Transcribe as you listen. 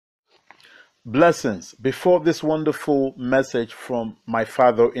Blessings. Before this wonderful message from my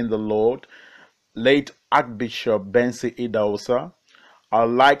father in the Lord, late Archbishop Benson Idahosa, I'd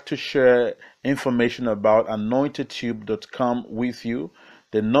like to share information about AnointedTube.com with you,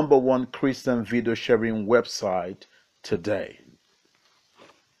 the number one Christian video sharing website today.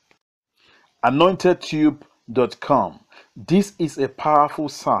 AnointedTube.com. This is a powerful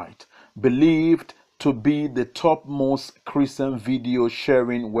site believed to be the topmost Christian video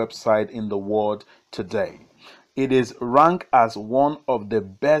sharing website in the world today. It is ranked as one of the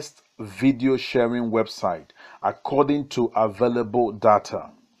best video sharing websites according to available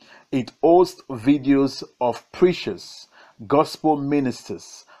data. It hosts videos of preachers, gospel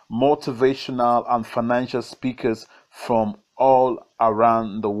ministers, motivational and financial speakers from all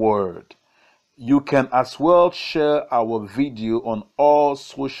around the world. You can as well share our video on all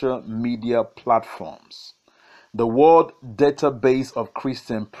social media platforms. The world database of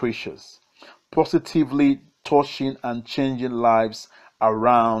Christian preachers, positively touching and changing lives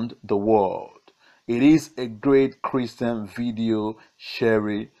around the world. It is a great Christian video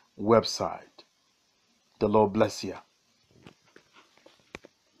sharing website. The Lord bless you.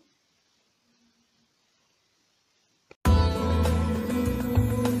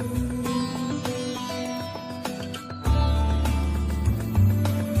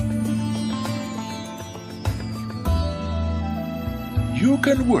 You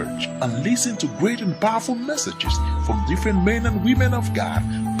can watch and listen to great and powerful messages from different men and women of God,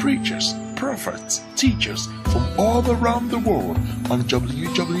 preachers, prophets, teachers from all around the world on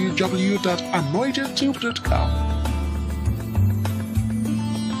www.anointedtube.com.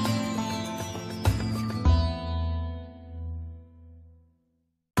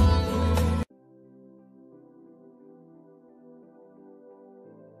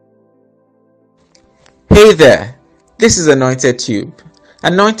 Hey there, this is Anointed Tube.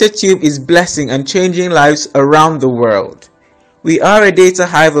 Anointed Tube is blessing and changing lives around the world. We are a data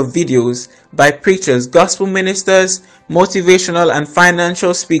hive of videos by preachers, gospel ministers, motivational and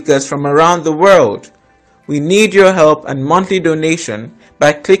financial speakers from around the world. We need your help and monthly donation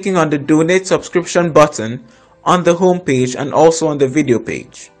by clicking on the donate subscription button on the homepage and also on the video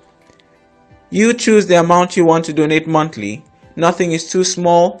page. You choose the amount you want to donate monthly. Nothing is too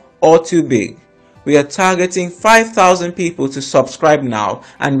small or too big. We are targeting 5,000 people to subscribe now,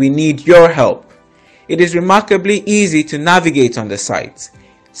 and we need your help. It is remarkably easy to navigate on the site.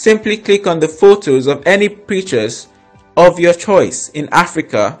 Simply click on the photos of any preachers of your choice in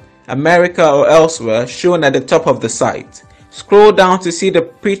Africa, America or elsewhere shown at the top of the site. Scroll down to see the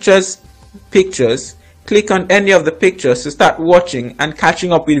preachers' pictures. Click on any of the pictures to start watching and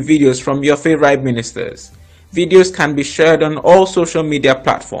catching up with videos from your favorite ministers. Videos can be shared on all social media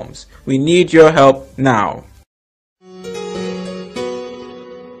platforms. We need your help now.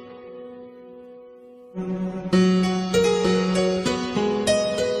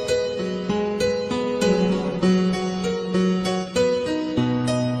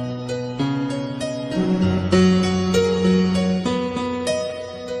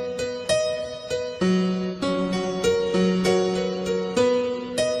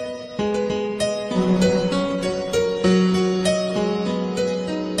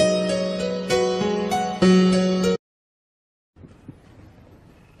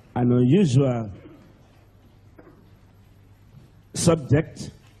 An unusual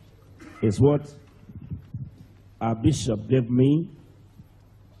subject is what our bishop gave me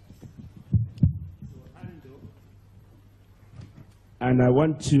to handle, and I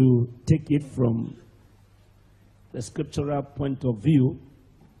want to take it from the scriptural point of view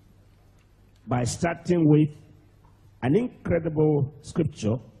by starting with an incredible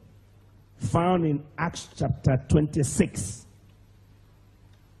scripture found in Acts chapter 26.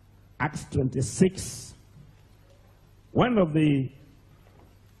 Acts 26, one of the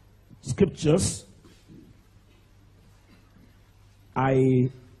scriptures I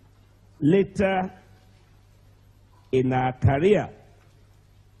later in our career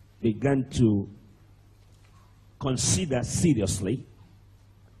began to consider seriously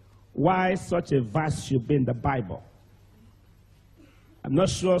why such a verse should be in the Bible. I'm not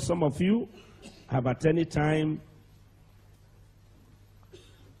sure some of you have at any time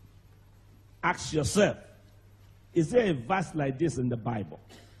asked yourself, is there a verse like this in the Bible?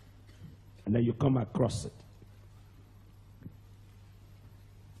 And then you come across it.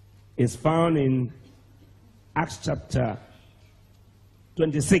 It's found in Acts chapter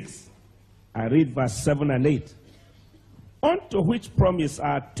 26. I read verse 7 and 8. Unto which promise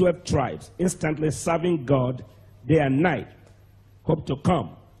are 12 tribes, instantly serving God day and night, hope to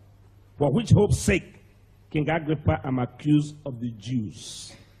come. For which hope's sake King Agrippa am accused of the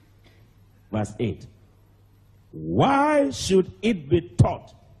Jews. Verse 8. Why should it be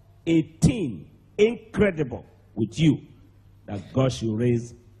taught a thing incredible with you that God should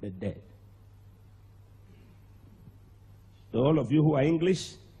raise the dead? To all of you who are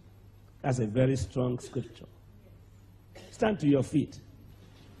English, that's a very strong scripture. Stand to your feet.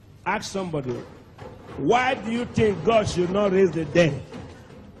 Ask somebody, why do you think God should not raise the dead?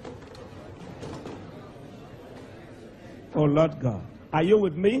 Oh Lord God, are you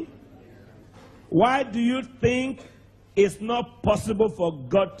with me? Why do you think it's not possible for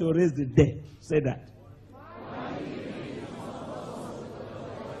God to raise the dead? Say that.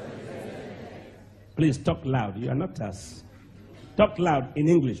 Please talk loud. You are not us. Talk loud in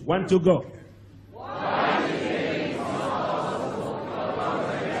English. 1, 2, go.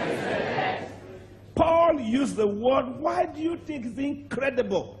 Paul used the word, why do you think it's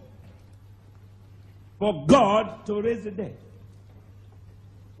incredible for God to raise the dead?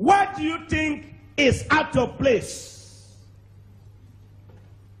 What do you think is out of place?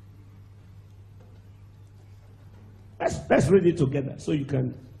 Let's read it together so you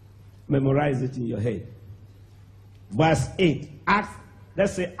can memorize it in your head. Verse 8.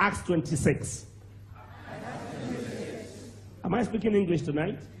 Let's say Acts 26. Am I speaking English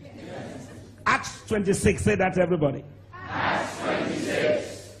tonight? Yes. Acts 26. Say that, everybody. Acts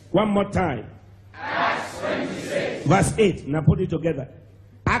 26. One more time. Acts 26. Verse 8. Now put it together.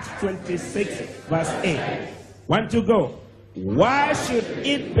 Acts 26, verse 8. 1, 2, go. Why should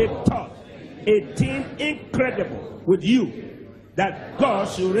it be taught a thing incredible with you that God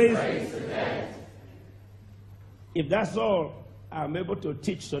should raise the dead? If that's all I'm able to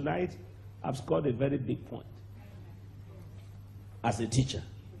teach tonight, I've scored a very big point as a teacher.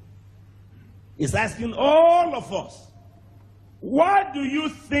 It's asking all of us, what do you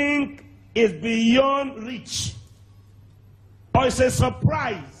think is beyond reach? Or it's a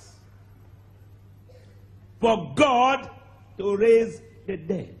surprise for God to raise the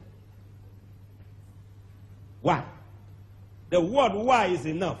dead? Why? The word why is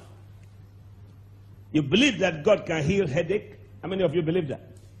enough. You believe that God can heal headache? How many of you believe that?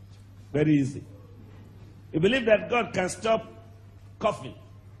 Very easy. You believe that God can stop coughing?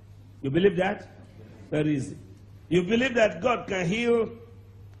 You believe that? Very easy. You believe that God can heal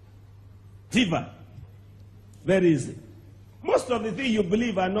fever? Very easy. Most of the things you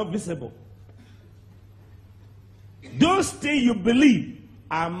believe are not visible. Those things you believe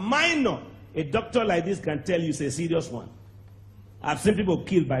are minor. A doctor like this can tell you it's a serious one. I've seen people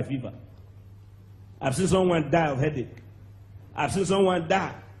killed by fever. I've seen someone die of headache. I've seen someone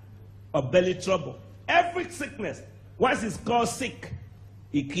die of belly trouble. Every sickness, once it's called sick,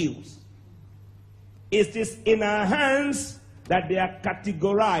 it kills. It is in our hands that they are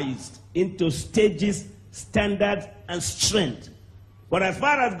categorized into stages, standards, and strength. But as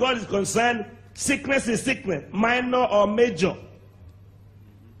far as God is concerned, sickness is sickness, minor or major.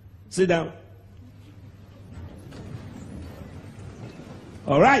 Sit down.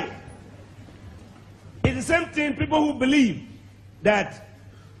 All right. It's the same thing, people who believe that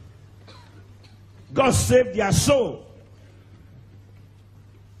God saved their soul,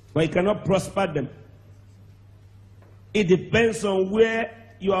 but He cannot prosper them. It depends on where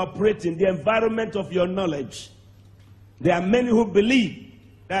you are operating, the environment of your knowledge. There are many who believe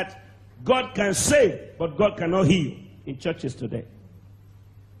that God can save, but God cannot heal in churches today.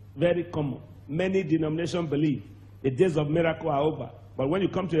 Very common. Many denominations believe the days of miracle are over. But when you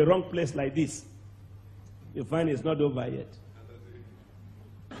come to a wrong place like this, you find it's not over yet.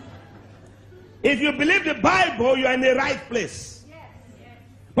 If you believe the Bible, you are in the right place.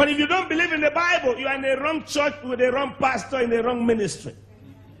 But if you don't believe in the Bible, you are in the wrong church with the wrong pastor in the wrong ministry.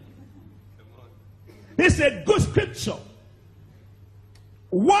 This is a good scripture.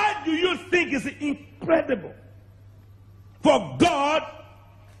 Why do you think it's incredible for God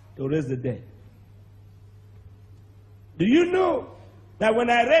to raise the dead? Do you know that when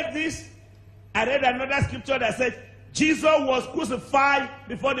I read this, I read another scripture that said Jesus was crucified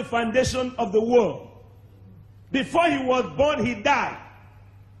before the foundation of the world. Before He was born, He died.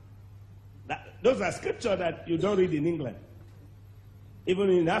 Those are scriptures that you don't read in England. Even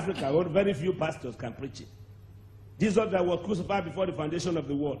in Africa, where very few pastors can preach it. Jesus that was crucified before the foundation of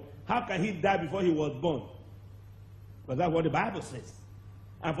the world. How can He die before He was born? But that's what the Bible says.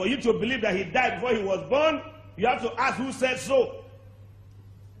 And for you to believe that He died before He was born, you have to ask who said so.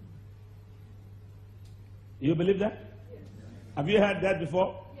 You believe that? Yes. Have you heard that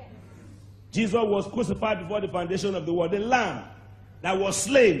before? Yes. Jesus was crucified before the foundation of the world. The Lamb that was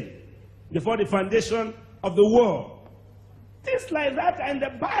slain before the foundation of the world. Things like that are in the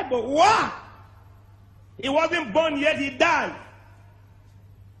Bible. Why? He wasn't born yet, He died.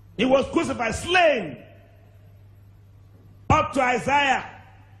 He was crucified, slain. Up to Isaiah,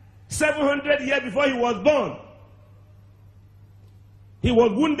 700 years before he was born. He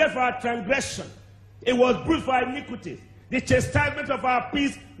was wounded for our transgression. He was bruised for our iniquities. The chastisement of our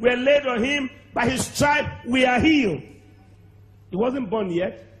peace were laid on him. By his stripe we are healed. He wasn't born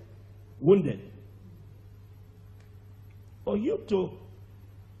yet, wounded. For you to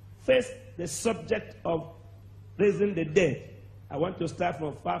face the subject of raising the dead, I want to start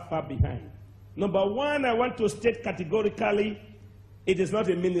from far, far behind. Number one, I want to state categorically, it is not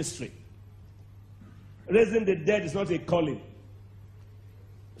a ministry. Raising the dead is not a calling.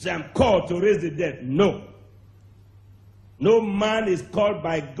 Say, I'm called to raise the dead. No. No man is called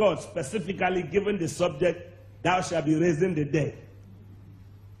by God specifically given the subject, thou shalt be raising the dead.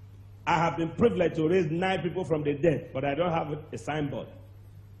 I have been privileged to raise 9 people from the dead, but I don't have a signboard.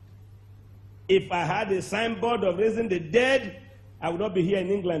 If I had a signboard of raising the dead, I would not be here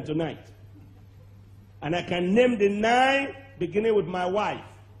in England tonight. And I can name the 9, beginning with my wife.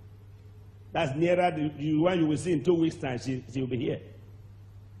 That's nearer the one you will see in 2 weeks' time. She will be here.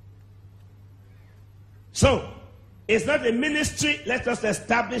 So, it's not a ministry. Let us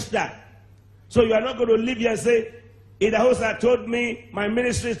establish that. So you are not going to live here and say, Idahosa told me my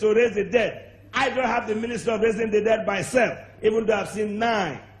ministry is to raise the dead. I don't have the ministry of raising the dead myself, even though I've seen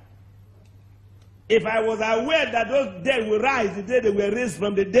 9. If I was aware that those dead will rise the day they were raised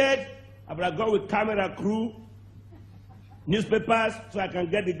from the dead, I would have gone with camera crew, newspapers, so I can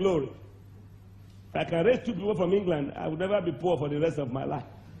get the glory. If I can raise 2 people from England, I would never be poor for the rest of my life.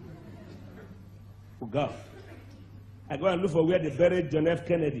 Oh God. I go and look for where they buried John F.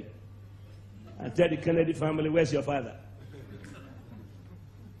 Kennedy and tell the Kennedy family, where's your father?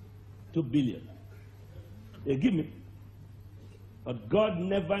 2 billion. They give me. But God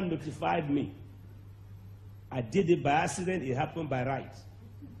never notified me. I did it by accident, it happened by right.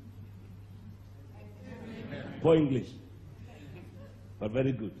 Poor English. But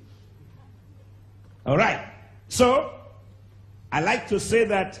very good. All right. So, I like to say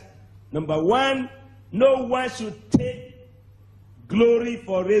that, number one, no one should take glory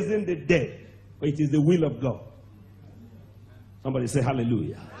for raising the dead. For it is the will of God. Somebody say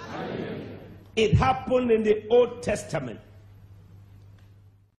hallelujah. Hallelujah. It happened in the Old Testament.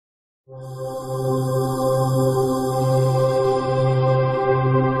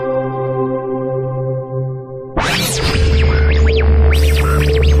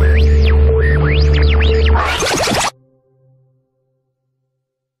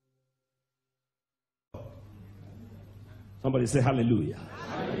 Somebody say hallelujah.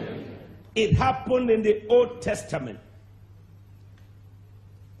 Hallelujah. It happened in the Old Testament.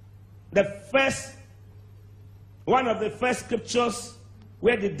 One of the first scriptures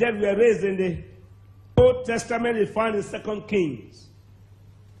where the dead were raised in the Old Testament is found in 2 Kings.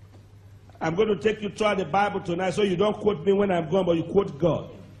 I'm going to take you through the Bible tonight so you don't quote me when I'm gone, but you quote God.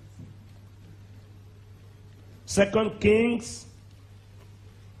 2 Kings.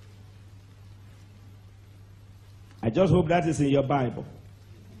 I just hope that is in your Bible.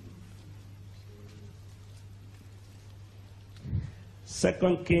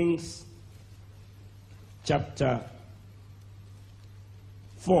 2 Kings chapter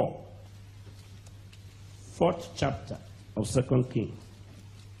 4. 4th chapter of 2 Kings.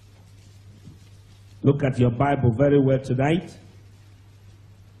 Look at your Bible very well tonight.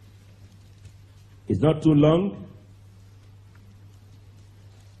 It's not too long.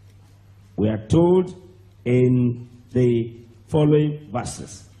 We are told in the following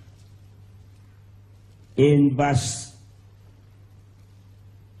verses. In verse,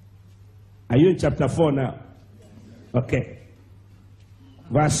 are you in chapter 4 now? Okay.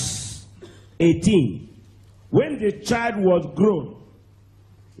 Verse 18. When the child was grown,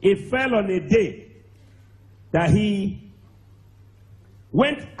 it fell on a day that he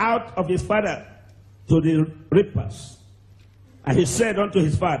went out of his father to the reapers. And he said unto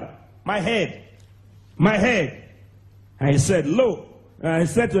his father, my head, my head. And he said, lo. And he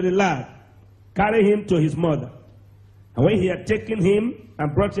said to the lad, carry him to his mother. And when he had taken him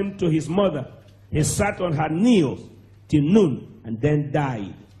and brought him to his mother, he sat on her knees till noon and then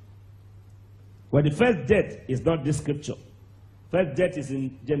died. Well, the first death is not this scripture. First death is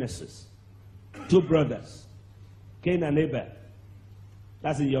in Genesis. 2 brothers, Cain and Abel.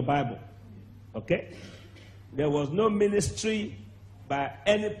 That's in your Bible. Okay? There was no ministry by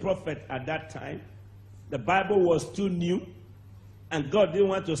any prophet at that time. The Bible was too new, and God didn't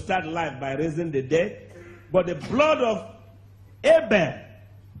want to start life by raising the dead. But the blood of Abel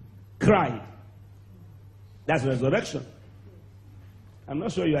cried. That's resurrection. I'm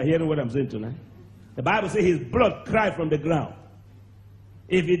not sure you are hearing what I'm saying tonight. The Bible says his blood cried from the ground.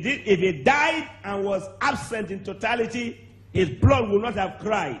 If he died and was absent in totality, his blood would not have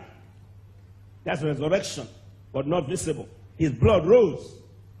cried. That's resurrection, but not visible. His blood rose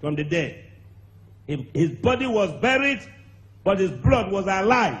from the dead. His body was buried, but his blood was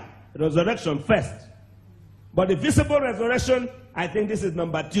alive. Resurrection first. But the visible resurrection, I think this is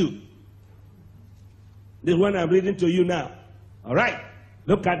number 2. This one I'm reading to you now. All right.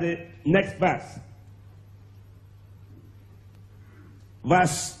 Look at the next verse.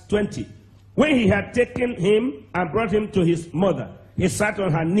 Verse 20. When he had taken him and brought him to his mother, he sat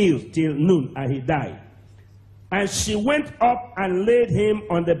on her knees till noon, and he died. And she went up and laid him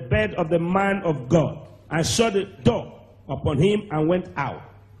on the bed of the man of God, and shut the door upon him and went out.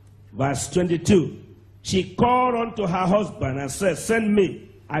 Verse 22. She called unto her husband and said, Send me,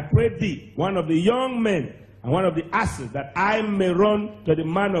 I pray thee, one of the young men and one of the asses, that I may run to the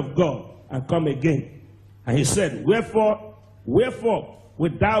man of God and come again. And he said, Wherefore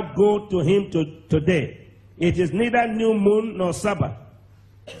wilt thou go to him today? It is neither new moon nor Sabbath.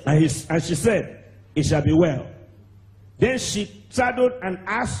 And she said, It shall be well. Then she saddled an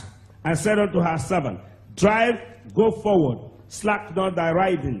ass and said unto her servant, Drive, go forward, slack not thy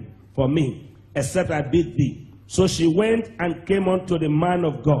riding for me, except I bid thee. So she went and came unto the man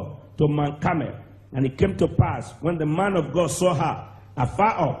of God, to Mount Carmel. And it came to pass, when the man of God saw her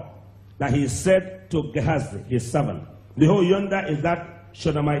afar off, that he said to Gehazi, his servant, Behold, yonder is that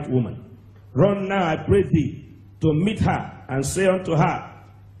Shunammite woman. Run now, I pray thee, to meet her, and say unto her,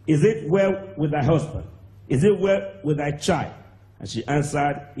 Is it well with thy husband? Is it well with thy child? And she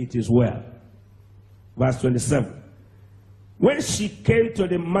answered, It is well. Verse 27. When she came to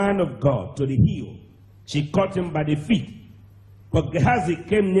the man of God, to the hill, she caught him by the feet. But Gehazi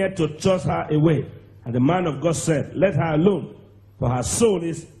came near to chase her away. And the man of God said, Let her alone, for her soul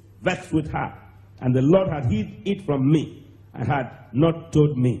is vexed with her. And the Lord had hid it from me, and had not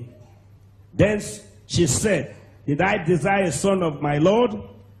told me. Then she said, Did I desire a son of my Lord?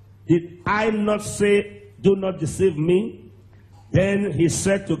 Did I not say, Do not deceive me? Then he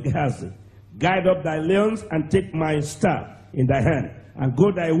said to Gehazi, Guide up thy lions, and take my staff in thy hand, and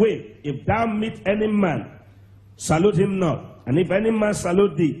go thy way. If thou meet any man, salute him not. And if any man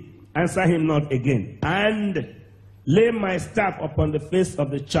salute thee, answer him not again. And lay my staff upon the face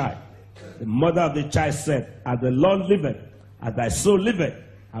of the child. The mother of the child said, As the Lord liveth, as thy soul liveth,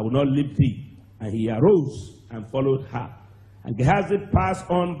 I will not leave thee. And he arose and followed her. And Gehazi passed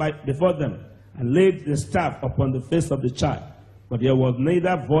on before them, and laid the staff upon the face of the child. But there was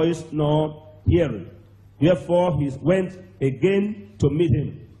neither voice nor hearing. Therefore he went again to meet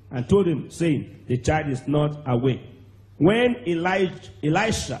him, and told him, saying, The child is not awake. When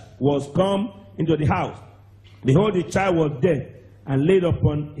Elisha was come into the house, behold, the child was dead, and laid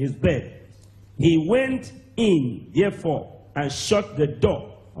upon his bed. He went in, therefore, and shut the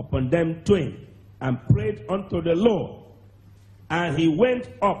door upon them twain, and prayed unto the Lord. And he went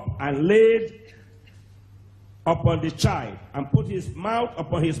up and laid upon the child, and put his mouth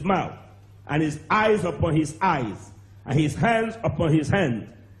upon his mouth, and his eyes upon his eyes, and his hands upon his hands.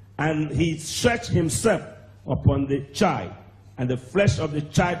 And he stretched himself upon the child, and the flesh of the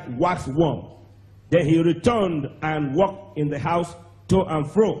child waxed warm. Then he returned and walked in the house to and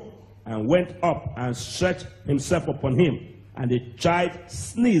fro, and went up and stretched himself upon him. And the child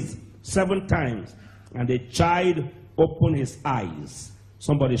sneezed 7 times, and the child opened his eyes.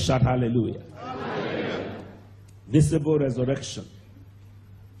 Somebody shout hallelujah. Hallelujah. Visible resurrection.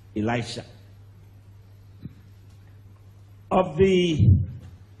 Elisha. Of the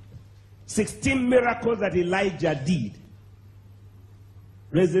 16 miracles that Elijah did,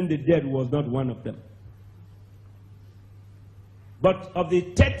 raising the dead was not one of them. But of the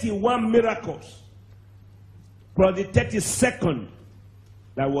 31 miracles, for the 32nd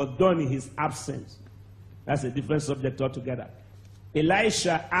that was done in his absence, that's a different subject altogether.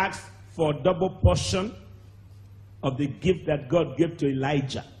 Elisha asked for a double portion of the gift that God gave to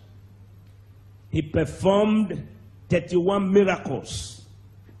Elijah. He performed 31 miracles.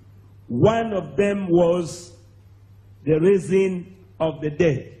 One of them was the raising of the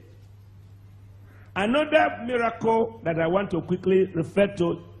dead. Another miracle that I want to quickly refer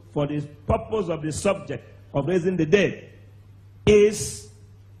to for the purpose of the subject of raising the dead is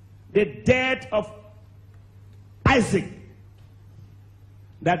the death of Isaac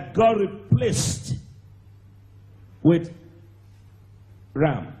that God replaced with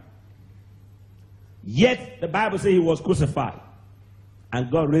ram. Yet the Bible says he was crucified,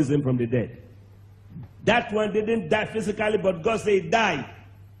 and God raised him from the dead. That one didn't die physically, but God said he died.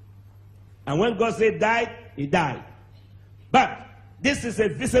 And when God said died, he died. But this is a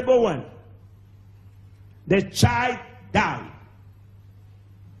visible one. The child died.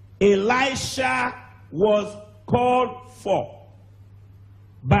 Elisha was called for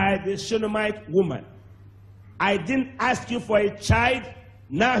by the Shunammite woman. I didn't ask you for a child,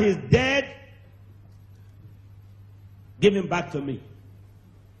 now he's dead. Give him back to me.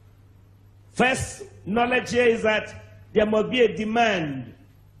 First knowledge here is that there must be a demand,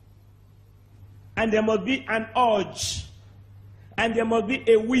 and there must be an urge, and there must be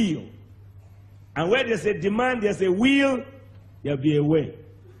a will. And where there's a demand, there's a will, there'll be a way.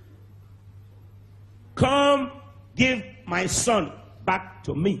 Come, give my son back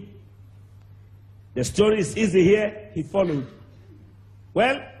to me. The story is easy here. He followed.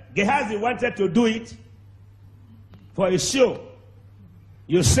 Well, Gehazi wanted to do it for a show.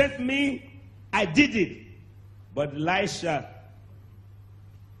 You sent me, I did it. But Elisha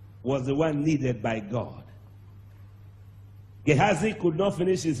was the one needed by God. Gehazi could not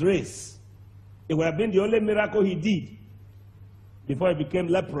finish his race. It would have been the only miracle he did before he became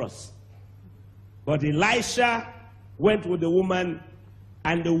leprous. But Elisha went with the woman,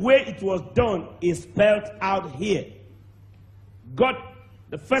 and the way it was done is spelled out here. God,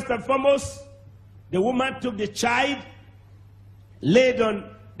 the first and foremost, the woman took the child, laid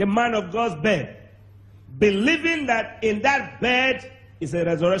on the man of God's bed, believing that in that bed is a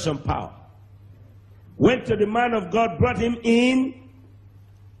resurrection power. Went to the man of God, brought him in,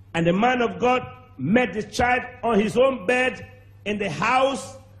 and the man of God met the child on his own bed in the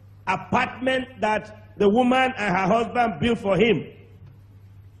house, apartment that the woman and her husband built for him.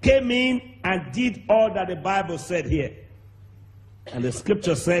 Came in and did all that the Bible said here. And the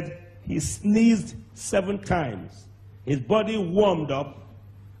scripture said he sneezed 7 times. His body warmed up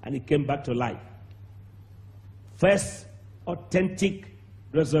and he came back to life. First authentic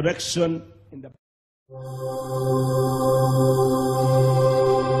resurrection in the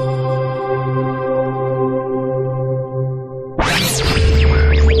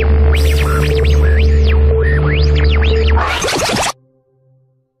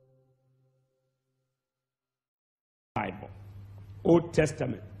Bible, Old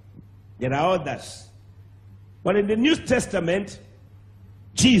Testament. There are others. But in the New Testament,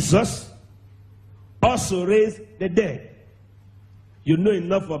 Jesus also raised the dead. You know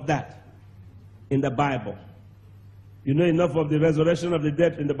enough of that in the Bible. You know enough of the resurrection of the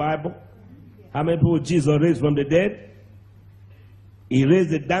dead in the Bible. How many people Jesus raised from the dead? He raised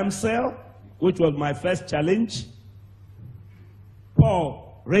the damsel, which was my first challenge.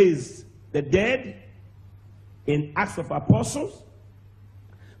 Paul raised the dead in Acts of Apostles.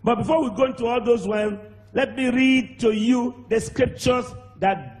 But before we go into all those ones, let me read to you the scriptures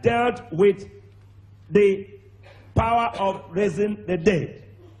that dealt with the power of raising the dead.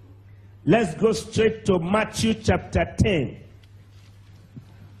 Let's go straight to Matthew chapter 10.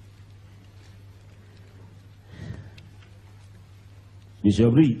 You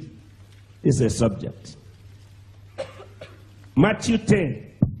shall read. This is a subject. Matthew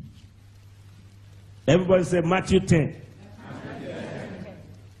 10. Everybody say Matthew 10.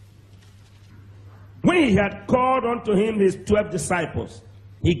 When he had called unto him his 12 disciples,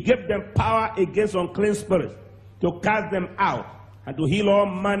 he gave them power against unclean spirits to cast them out and to heal all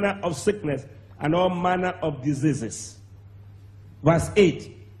manner of sickness and all manner of diseases. Verse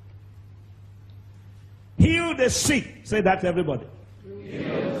 8. Heal the sick. Say that to everybody.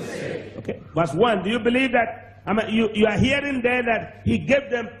 Heal the sick. Okay. Verse 1. Do you believe that? You are hearing there that he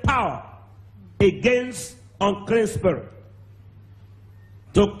gave them power against unclean spirit,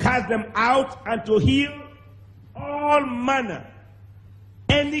 to cast them out and to heal all manner,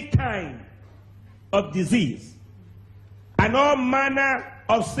 any kind of disease, and all manner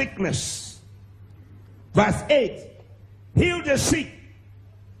of sickness. Verse 8, heal the sick,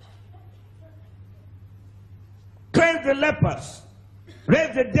 cleanse the lepers,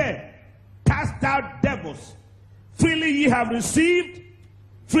 raise the dead, cast out devils. Freely ye have received,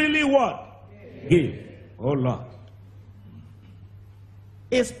 freely what? Give. Oh Lord.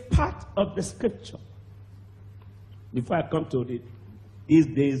 It's part of the scripture. Before I come to these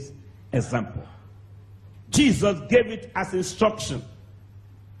days example, Jesus gave it as instruction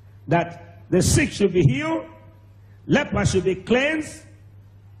that the sick should be healed, lepers should be cleansed,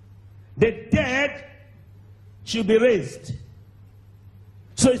 the dead should be raised.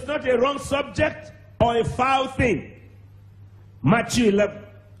 So it's not a wrong subject or a foul thing. Matthew 11.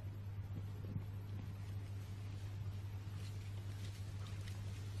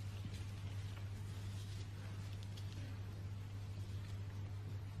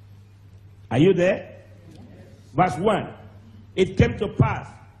 Are you there? Yes. Verse 1. It came to pass,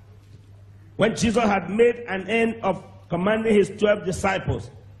 when Jesus had made an end of commanding his 12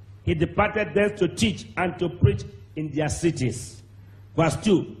 disciples, he departed thence to teach and to preach in their cities. Verse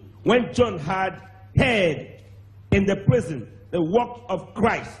 2. When John had heard in the prison the work of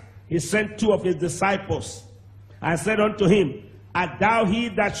Christ, he sent 2 of his disciples and said unto him, Art thou he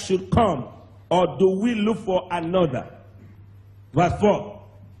that should come, or do we look for another? Verse 4.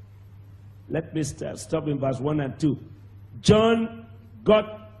 Let me stop in verse 1 and 2. John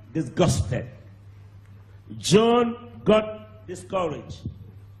got disgusted. John got discouraged.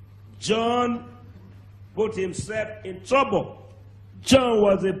 John put himself in trouble. John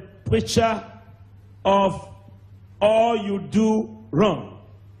was a preacher of all you do wrong.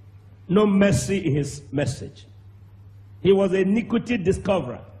 No mercy in his message. He was an iniquity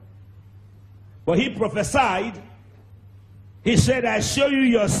discoverer. But he prophesied. He said, I show you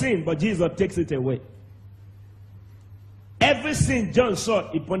your sin, but Jesus takes it away. Every sin John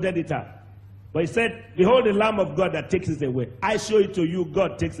saw, he pointed it out. But he said, behold the Lamb of God that takes it away. I show it to you,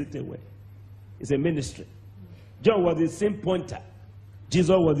 God takes it away. It's a ministry. John was the sin pointer.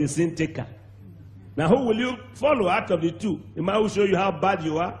 Jesus was the sin taker. Now who will you follow out of the two? The man who show you how bad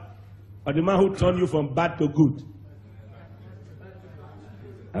you are, or the man who turned you from bad to good?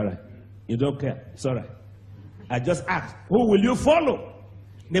 All right. You don't care. It's all right. I just asked, who will you follow?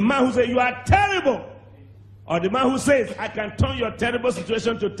 The man who says you are terrible, or the man who says I can turn your terrible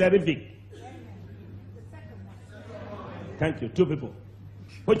situation to terrific? Thank you. 2 people.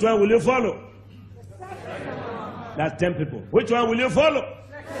 Which one will you follow? That's 10 people. Which one will you follow?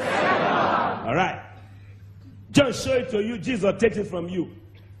 All right. John show it to you. Jesus takes it from you.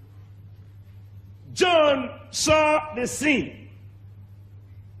 John saw the sin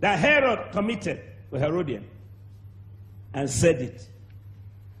that Herod committed with Herodian and said it.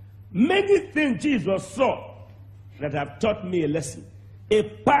 Many things Jesus saw that have taught me a lesson. A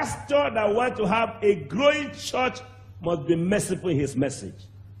pastor that wants to have a growing church must be merciful in his message.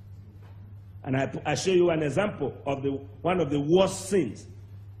 And I show you an example of one of the worst sins.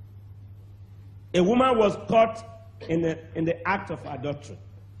 A woman was caught in the act of adultery.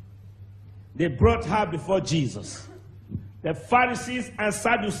 They brought her before Jesus. The Pharisees and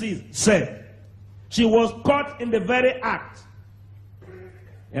Sadducees said she was caught in the very act.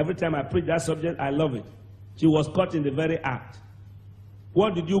 Every time I preach that subject, I love it. She was caught in the very act.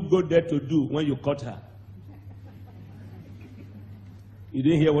 What did you go there to do when you caught her? You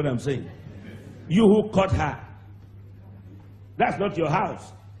didn't hear what I'm saying. You who caught her. That's not your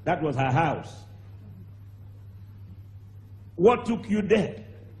house. That was her house. What took you there?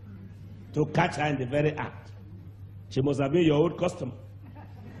 To catch her in the very act. She must have been your old customer.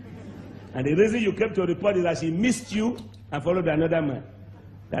 And the reason you came to report is that she missed you and followed another man.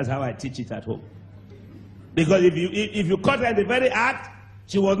 That's how I teach it at home. Because if you caught her in the very act,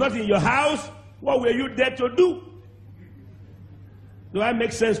 she was not in your house, what were you there to do? Do that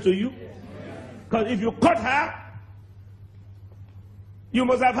make sense to you? Because if you caught her, you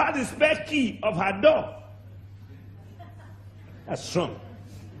must have had the spare key of her door. That's strong.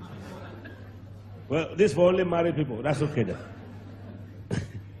 Well, this for only married people. That's okay then.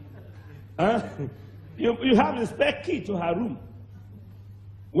 Huh? You have the spare key to her room.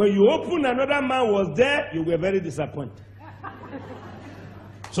 When you open, another man was there, you were very disappointed.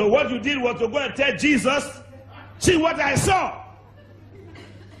 So what you did was to go and tell Jesus, see what I saw.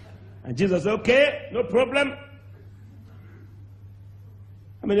 And Jesus said, okay, no problem.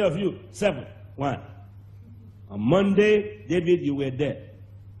 How many of you? 7. 1. On Monday, David, you were there.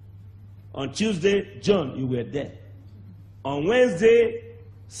 On Tuesday, John, you were there. On Wednesday,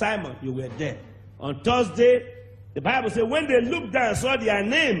 Simon, you were there. On Thursday, the Bible says when they looked down and saw their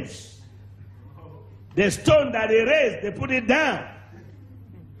names, the stone that they raised, they put it down.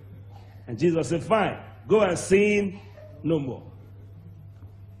 And Jesus said, fine, go and sin no more.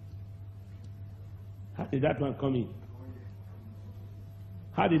 How did that one come in?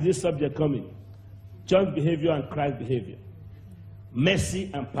 How did this subject come in? John's behavior and Christ's behavior. Mercy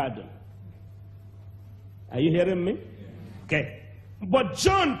and pardon. Are you hearing me? Okay. But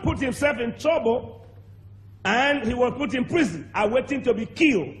John put himself in trouble and he was put in prison, awaiting to be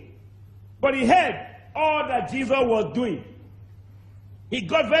killed. But he heard all that Jesus was doing. He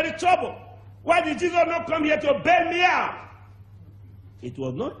got very troubled. Why did Jesus not come here to bail me out? It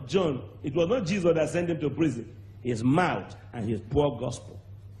was not John, it was not Jesus that sent him to prison. His mouth and his poor gospel.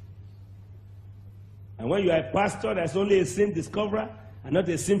 And when you are a pastor that's only a sin discoverer and not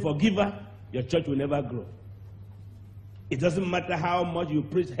a sin forgiver, your church will never grow. It doesn't matter how much you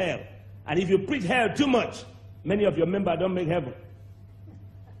preach hell. And if you preach hell too much, many of your members don't make heaven.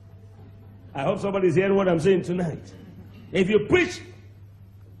 I hope somebody's hearing what I'm saying tonight. If you preach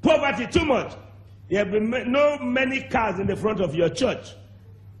poverty too much, there will be no many cars in the front of your church.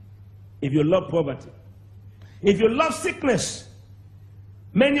 If you love poverty. If you love sickness,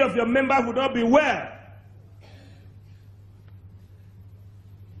 Many of your members would not be well.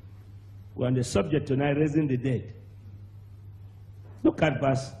 We're on the subject tonight, raising the dead. Look at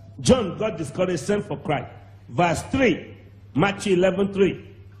verse. John got discouraged, sent for Christ. Verse 3, Matthew 11:3.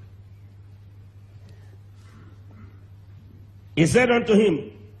 He said unto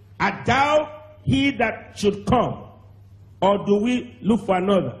him, art thou he that should come, or do we look for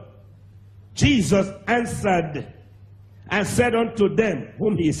another? Jesus answered and said unto them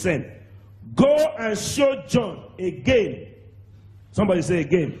whom he sent, go and show John again. Somebody say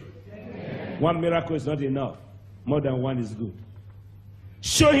again. Amen. One miracle is not enough. More than one is good.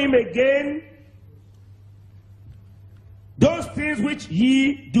 Show him again those things which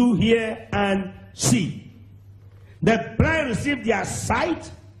ye do hear and see. The blind receive their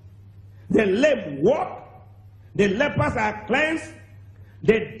sight, the lame walk, the lepers are cleansed,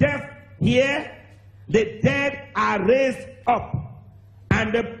 the deaf hear, the dead are raised up,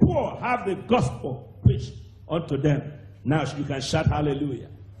 and the poor have the gospel preached unto them. Now you can shout hallelujah.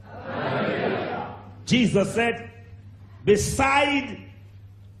 Hallelujah. Jesus said, beside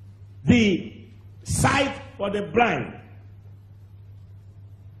the sight for the blind,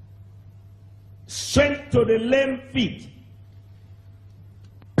 strength to the lame feet,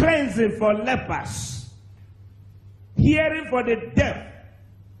 cleansing for lepers, hearing for the deaf.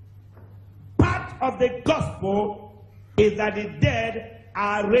 Part of the gospel is that the dead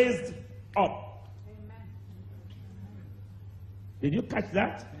are raised up. Amen. Did you catch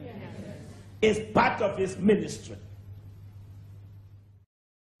that? Yes. It's part of his ministry.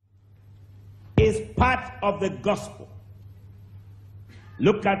 It's part of the gospel.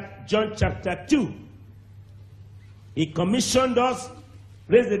 Look at John chapter 2. He commissioned us,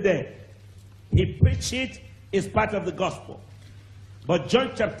 raise the dead. He preached it, it's part of the gospel. But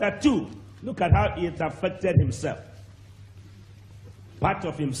John chapter 2, look at how it affected himself. Part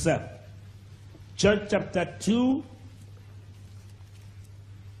of himself. John chapter 2.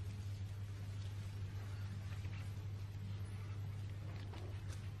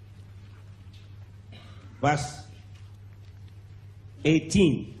 Verse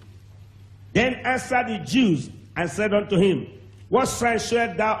 18. Then answered the Jews and said unto him, what sign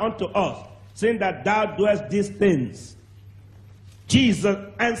showest thou unto us, saying that thou doest these things? Jesus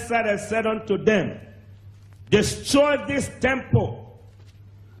answered and said unto them, destroy this temple,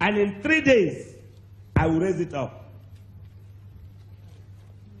 and in 3 days I will raise it up.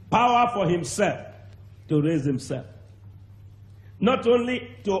 Power for himself to raise himself. Not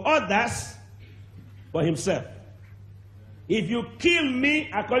only to others, but himself. If you kill me,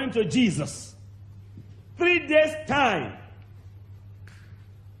 according to Jesus, 3 days' time,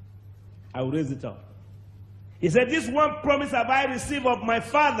 I will raise it up. He said, this one promise have I received of my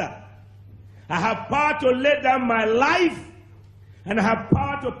Father. I have power to lay down my life, and I have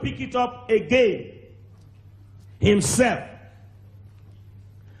power to pick it up again. Himself.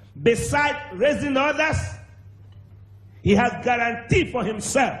 Besides raising others, he has guaranteed for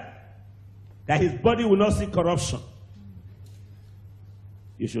himself that his body will not see corruption.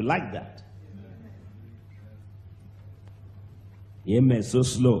 You should like that. Amen. So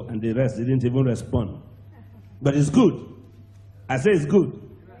slow, and the rest didn't even respond. But it's good. I say it's good.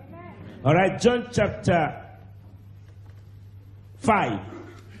 All right, John chapter 5.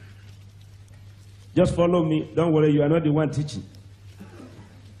 Just follow me. Don't worry, you are not the one teaching.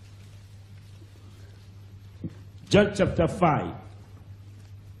 John chapter 5.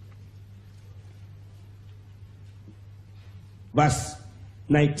 Verse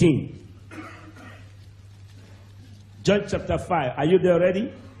 19. John chapter 5. Are you there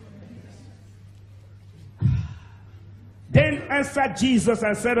already? Then answered Jesus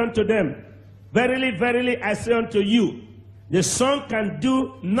and said unto them, verily, verily, I say unto you, the Son can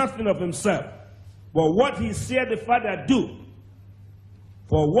do nothing of himself, but what he said the Father do.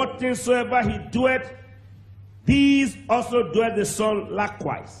 For what things soever he doeth, these also doeth the Son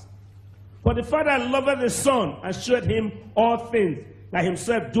likewise. For the Father loveth the Son, and showeth him all things that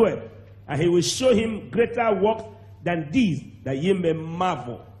himself doeth, and he will show him greater works than these, that ye may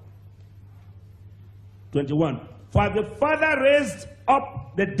marvel. 21. For the Father raised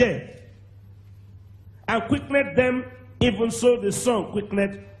up the dead, and quickened them, even so the Son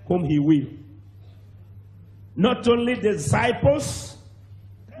quickened whom he will. Not only the disciples,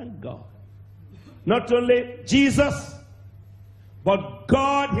 thank God, not only Jesus, but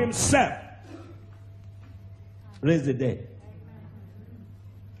God himself raised the dead.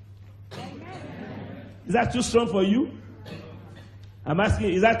 Is that too strong for you? I'm asking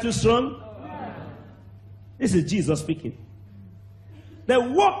you, is that too strong? This is Jesus speaking. The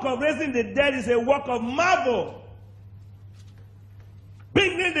work of raising the dead is a work of marvel. Bring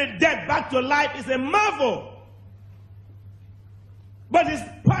bringing the dead back to life is a marvel. But it's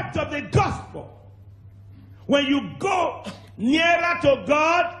part of the gospel. When you go nearer to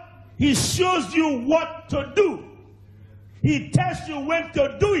God, He shows you what to do. He tells you when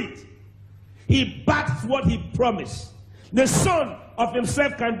to do it. He backs what He promised. The Son of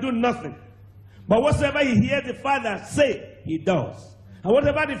Himself can do nothing. But whatsoever He hears the Father say, He does. And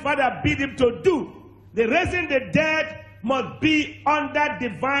whatever the Father bid Him to do, the raising the dead must be under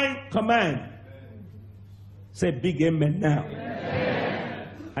divine command. Say big amen now. Amen.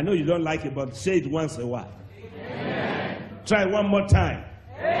 I know you don't like it, but say it once in a while. Amen. Try it one more time.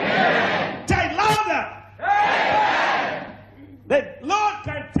 Amen. Try it louder. Amen. The Lord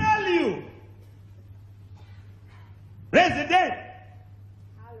can tell you, raise the dead.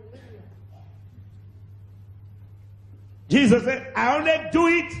 Hallelujah. Jesus said, I only do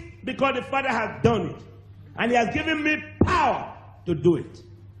it because the Father has done it. And He has given me power to do it.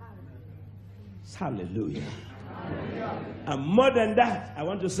 Hallelujah. Hallelujah. And more than that, I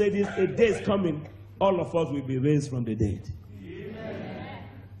want to say this, a day is coming, all of us will be raised from the dead. Amen.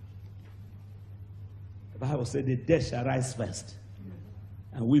 The Bible said the dead shall rise first.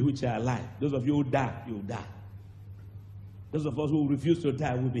 And we which are alive, those of you who die, you will die. Those of us who refuse to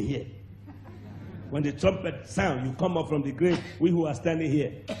die will be here. When the trumpet sound, you come up from the grave, we who are standing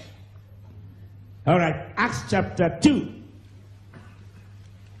here. All right, Acts chapter 2.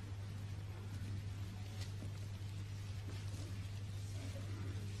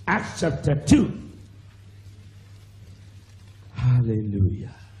 Acts chapter 2.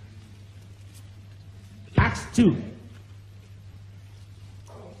 Hallelujah. Acts 2.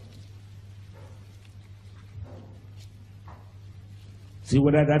 See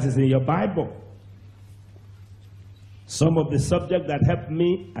whether that is in your Bible. Some of the subject that helped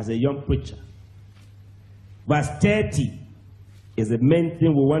me as a young preacher. Verse 30 is the main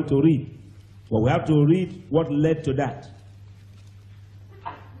thing we want to read. But we have to read what led to that.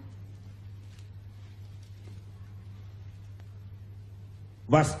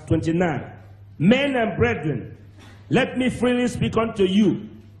 Verse 29. Men and brethren, let me freely speak unto you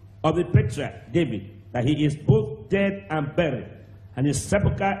of the patriarch David, that he is both dead and buried, and his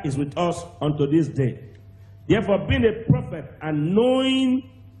sepulchre is with us unto this day. Therefore, being a prophet and knowing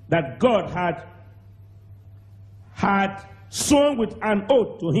that God had sworn with an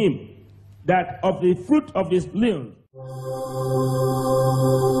oath to him that of the fruit of his loins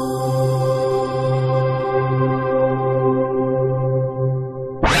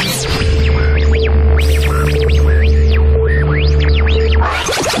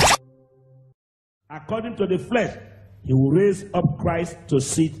according to the flesh, he will raise up Christ to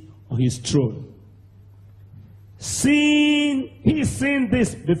sit on his throne. He seen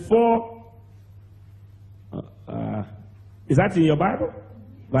this before. Is that in your Bible?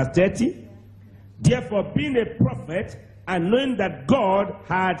 Verse 30. Therefore, being a prophet and knowing that God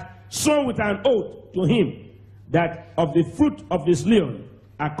had sworn with an oath to him that of the fruit of his loins,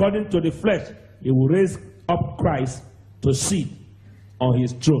 according to the flesh, he will raise up Christ to sit on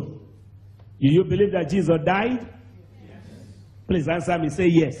his throne. Do you believe that Jesus died? Yes. Please answer me. Say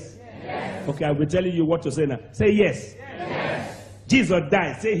yes. Yes. Okay, I will tell you what to say now. Say yes. Yes. Jesus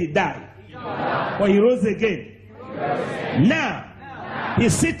died. Say he died. But he rose again. Now,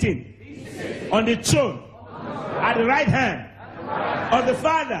 he's sitting on the throne at the right hand of the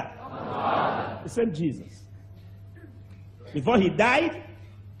Father. The same Jesus. Before he died,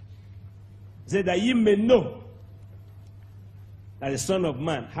 he said that ye may know that the Son of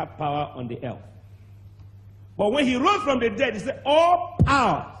Man had power on the earth. But when he rose from the dead, he said, all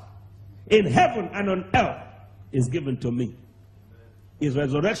power in heaven and on earth is given to me. His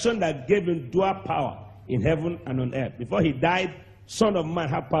resurrection that gave him dual power in heaven and on earth. Before he died, Son of Man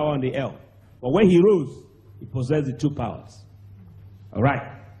had power on the earth. But when he rose, he possessed the two powers. All right.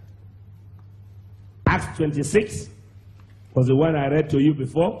 Acts 26 was the one I read to you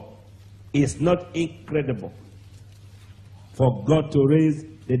before. It's not incredible for God to raise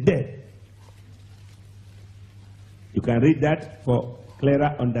the dead. You can read that for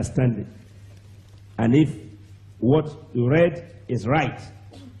clearer understanding. And if what you read is right,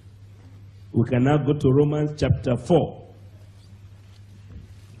 we can now go to Romans chapter 4.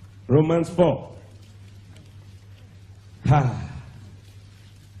 Romans 4.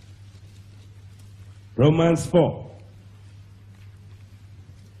 Romans 4.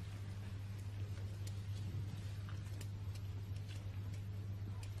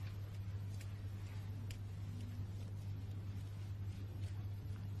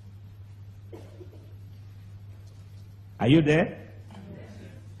 Are you there?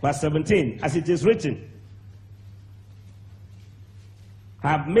 Verse 17, as it is written,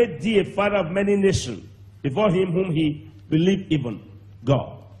 have made thee a father of many nations, before him whom he believed even,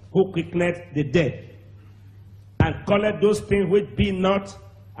 God, who quickeneth the dead, and calleth those things which be not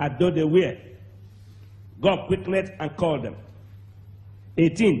as though they were. God quickeneth and called them.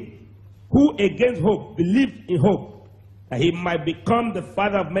 18. Who against hope believed in hope, that he might become the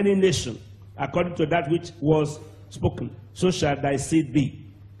father of many nations, according to that which was spoken, so shall thy seed be.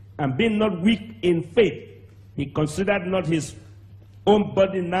 And being not weak in faith, he considered not his own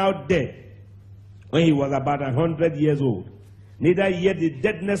body now dead, when he was about 100 years old, neither yet the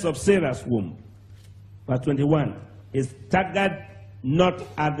deadness of Sarah's womb. Verse 21, he staggered not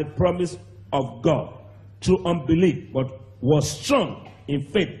at the promise of God through unbelief, but was strong in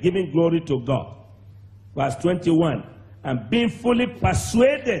faith, giving glory to God. Verse 21, and being fully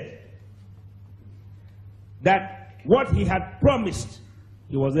persuaded that what he had promised,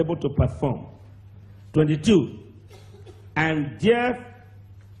 he was able to perform. 22, and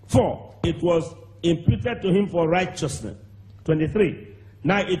therefore it was imputed to him for righteousness. 23,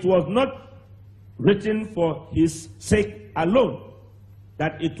 now it was not written for his sake alone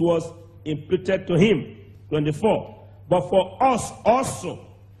that it was imputed to him. 24, but for us also,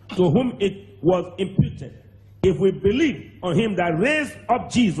 to whom it was imputed, if we believe on him that raised up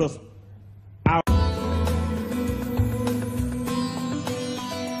Jesus, our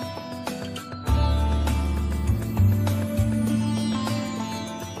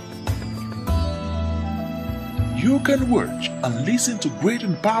You can watch and listen to great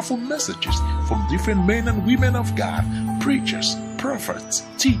and powerful messages from different men and women of God, preachers, prophets,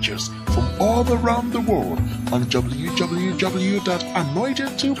 teachers from all around the world on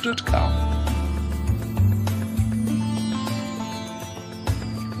www.anointedtube.com.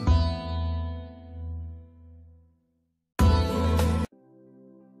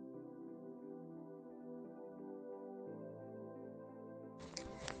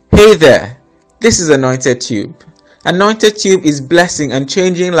 Hey there, this is Anointed Tube. Anointed Tube is blessing and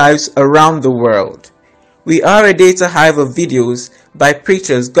changing lives around the world. We are a data hive of videos by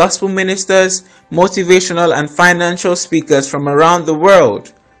preachers, gospel ministers, motivational and financial speakers from around the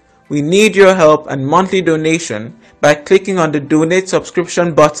world. We need your help and monthly donation by clicking on the donate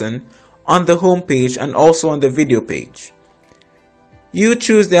subscription button on the homepage and also on the video page. You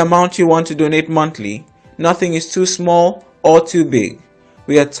choose the amount you want to donate monthly. Nothing is too small or too big.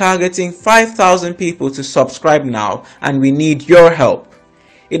 We are targeting 5,000 people to subscribe now, and we need your help.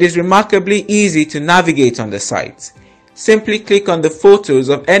 It is remarkably easy to navigate on the site. Simply click on the photos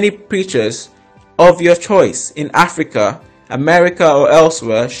of any preachers of your choice in Africa, America or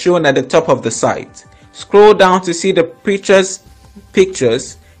elsewhere shown at the top of the site. Scroll down to see the preachers'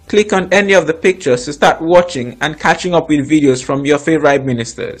 pictures. Click on any of the pictures to start watching and catching up with videos from your favorite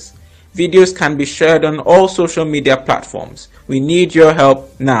ministers. Videos can be shared on all social media platforms. We need your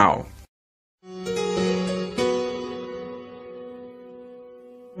help now.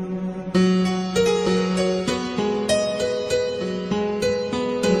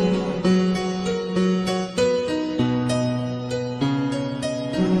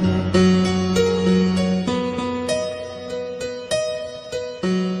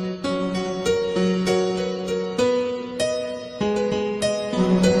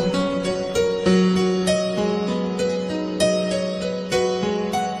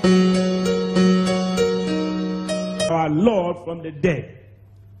 From the dead.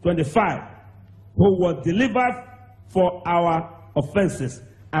 25, who was delivered for our offenses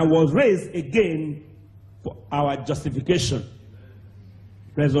and was raised again for our justification.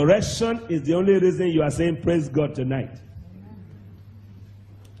 Resurrection is the only reason you are saying praise God tonight.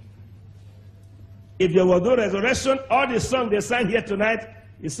 If there was no resurrection, all the songs they sang here tonight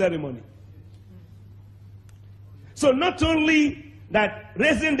is ceremony. So not only that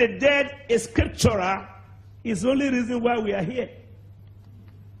raising the dead is scriptural, it's the only reason why we are here.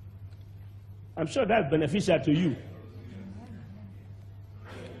 I'm sure that's beneficial to you.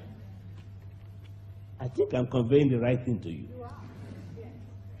 I think I'm conveying the right thing to you.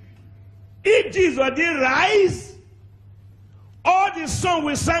 If Jesus didn't rise, all the song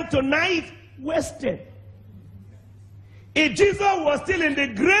we sang tonight wasted. If Jesus was still in the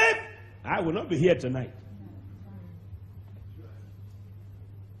grave, I will not be here tonight.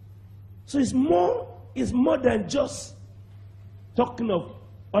 So it's more than just talking of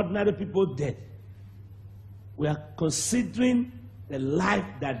ordinary people dead. We are considering the life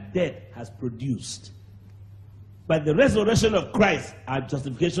that death has produced. By the resurrection of Christ, our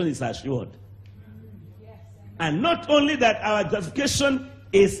justification is assured. And not only that our justification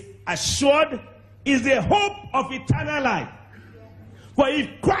is assured, is the hope of eternal life. For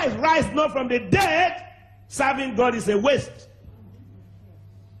if Christ rise not from the dead, serving God is a waste.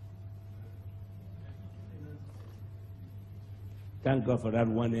 Thank God for that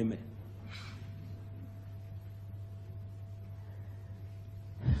one amen.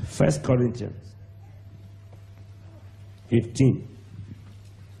 1 Corinthians 15.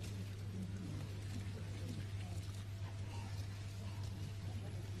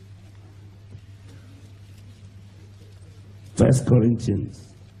 First Corinthians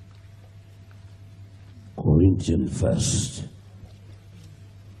first.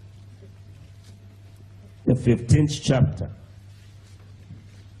 The 15th chapter.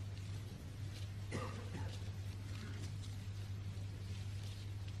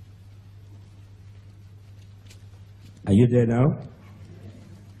 Are you there now?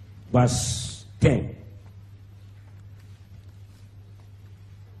 Verse 10.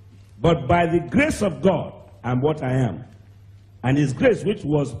 But by the grace of God, I am what I am. And his grace which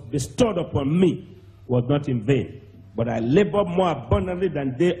was bestowed upon me was not in vain. But I labored more abundantly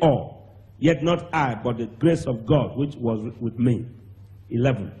than they all. Yet not I, but the grace of God which was with me.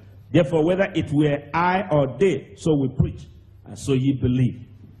 11. Therefore, whether it were I or they, so we preach, and so ye believe.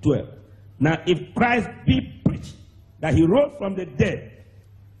 12. Now, if Christ be preached, that he rose from the dead,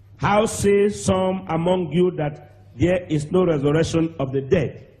 how say some among you that there is no resurrection of the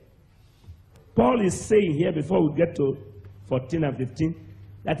dead? Paul is saying here, before we get to 14 and 15,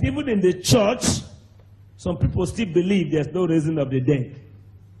 that even in the church, some people still believe there's no raising of the dead,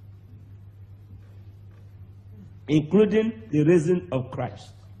 including the raising of Christ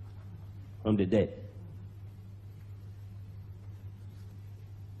from the dead.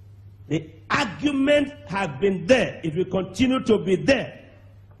 The argument has been there. It will continue to be there.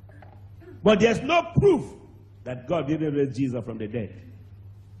 But there's no proof that God didn't raise Jesus from the dead.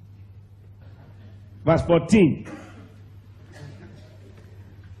 Verse 14.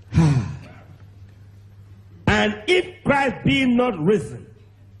 And if Christ be not risen,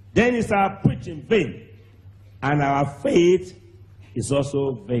 then is our preaching vain, and our faith is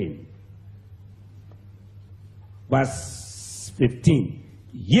also vain. Verse 15.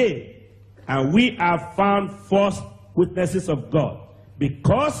 Yea, and we are found false witnesses of God,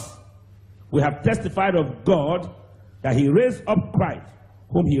 because we have testified of God that he raised up Christ,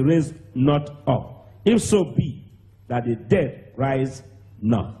 whom he raised not up. If so be that the dead rise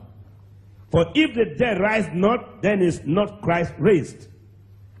not. For if the dead rise not, then is not Christ raised.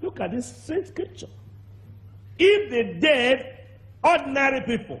 Look at this same scripture. If the dead, ordinary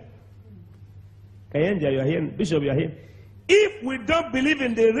people, Kayanja, you are here, Bishop, you are here. If we don't believe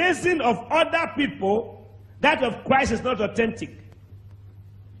in the raising of other people, that of Christ is not authentic.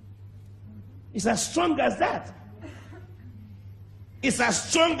 It's as strong as that. It's as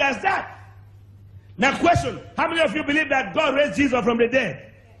strong as that. Now question, how many of you believe that God raised Jesus from the dead?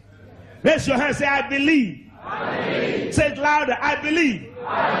 Raise your hand, say, I believe. I believe. Say it louder, I believe.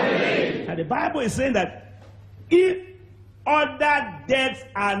 I believe. And the Bible is saying that if other deaths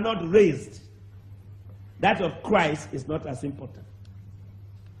are not raised, that of Christ is not as important.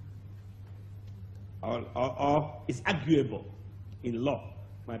 Or it's arguable in law,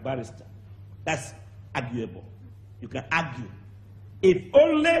 my barrister. That's arguable. You can argue. If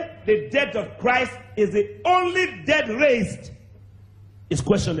only the death of Christ is the only death raised, it's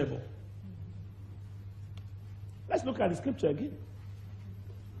questionable. Let's look at the scripture again.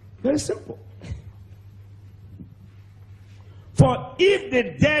 Very simple. For if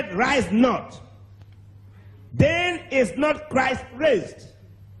the dead rise not, then is not Christ raised.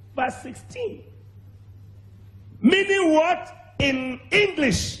 Verse 16. Meaning what? In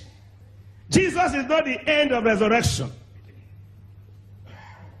English, Jesus is not the end of resurrection.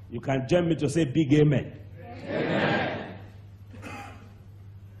 You can join me to say big amen. Amen.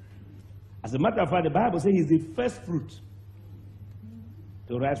 As a matter of fact, the Bible says he's the first fruit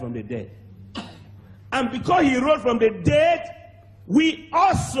to rise from the dead. And because he rose from the dead, we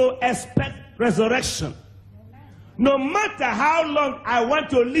also expect resurrection. No matter how long I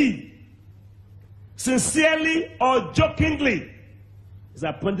want to live, sincerely or jokingly, it's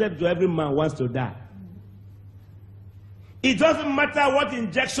appointed to every man wants to die. It doesn't matter what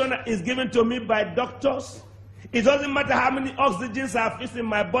injection is given to me by doctors. It doesn't matter how many oxygens are fixed in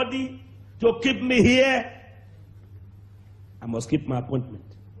my body to keep me here. I must keep my appointment.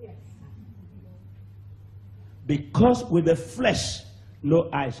 Yes. Because with the flesh, no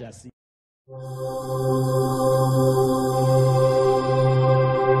eye shall see.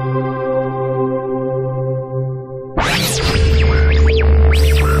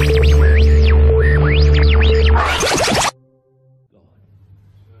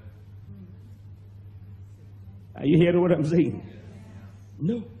 Are you hearing what I'm saying?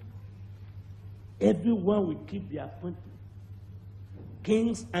 No. Everyone will keep their appointment.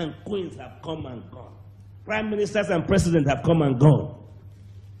 Kings and queens have come and gone. prime ministers and presidents have come and gone.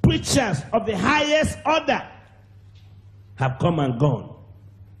 Preachers of the highest order have come and gone.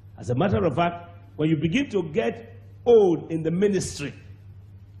 As a matter of fact, when you begin to get old in the ministry,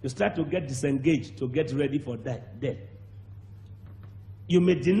 you start to get disengaged to get ready for death. You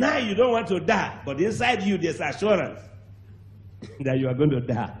may deny you don't want to die, but inside you there's assurance that you are going to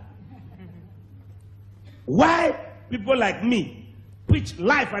die. Why people like me preach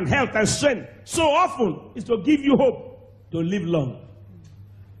life and health and strength so often is to give you hope to live long.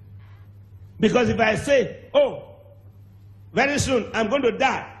 Because if I say, oh, very soon I'm going to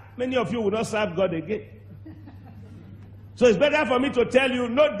die, many of you will not serve God again. So it's better for me to tell you,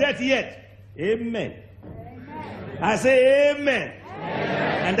 no death yet. Amen. Amen. I say amen.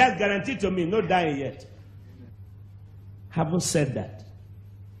 Amen. And that's guaranteed to me, no dying yet. Having said that,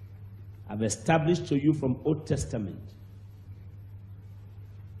 I've established to you from Old Testament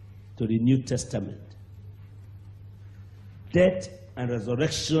to the New Testament, death and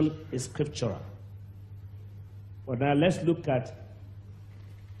resurrection is scriptural. But now let's look at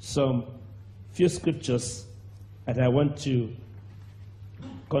some few scriptures that I want to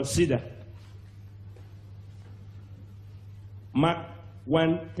consider. Mark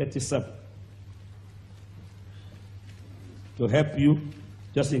 1:37. To help you,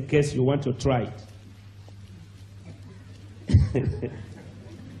 just in case you want to try it.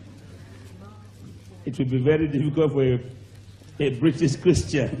 It will be very difficult for a British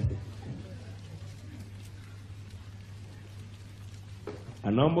Christian.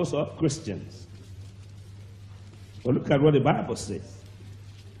 And almost all Christians. Well, look at what the Bible says.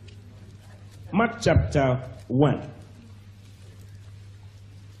 Mark chapter 1.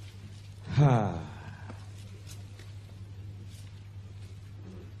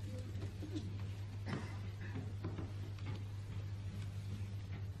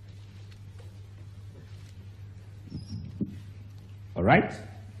 All right?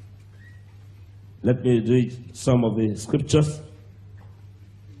 Let me read some of the scriptures.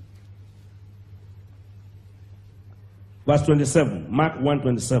 Verse 27, Mark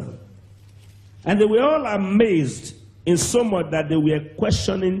 1:27. And they were all amazed in so much that they were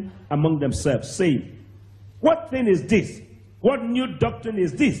questioning among themselves, saying, what thing is this? What new doctrine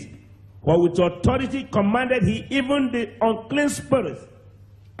is this? For with authority commanded he even the unclean spirits,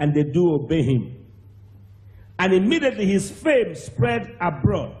 and they do obey him. And immediately his fame spread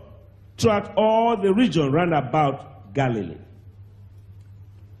abroad throughout all the region round about Galilee.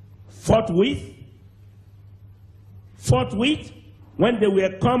 Forthwith, when they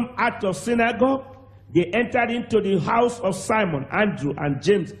were come out of synagogue, they entered into the house of Simon, Andrew, and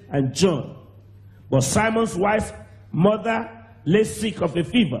James, and John. But Simon's wife's mother lay sick of a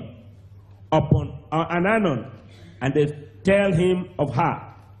fever upon an anon, and they tell him of her.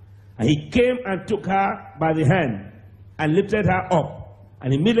 And he came and took her by the hand, and lifted her up.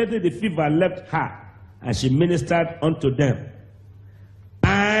 And immediately the fever left her, and she ministered unto them.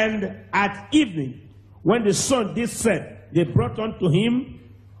 And at evening, when the sun did set, they brought unto him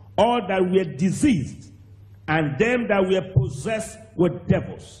all that were diseased, and them that were possessed with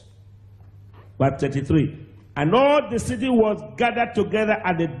devils. Verse 33. And all the city was gathered together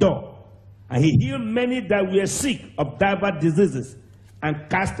at the door, and he healed many that were sick of divers diseases, and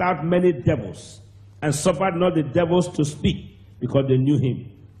cast out many devils, and suffered not the devils to speak, because they knew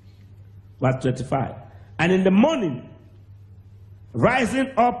him. Verse 25. And in the morning,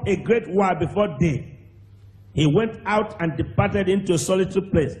 rising up a great while before day, he went out and departed into a solitary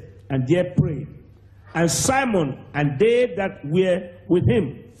place, and there prayed. And Simon and they that were with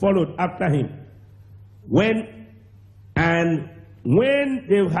him followed after him. When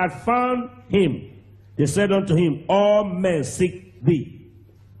they had found him, they said unto him, all men seek thee.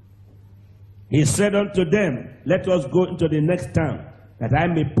 He said unto them, let us go into the next town, that I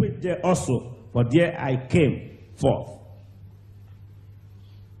may preach there also, for there I came forth.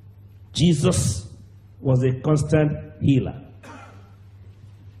 Jesus was a constant healer.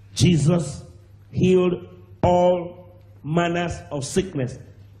 Jesus healed all manners of sickness,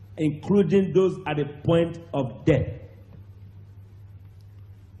 including those at the point of death.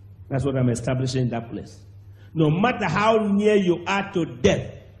 That's what I'm establishing in that place. No matter how near you are to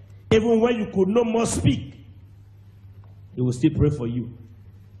death, even when you could no more speak, he will still pray for you.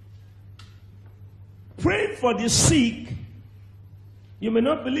 Praying for the sick, you may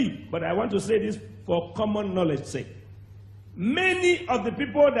not believe, but I want to say this for common knowledge's sake. Many of the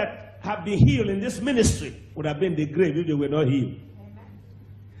people that have been healed in this ministry would have been in the grave if they were not healed. Amen.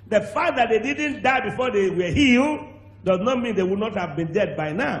 The fact that they didn't die before they were healed does not mean they would not have been dead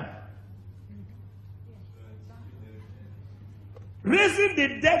by now. Raising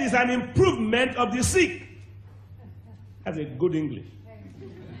the dead is an improvement of the sick. That's a good English.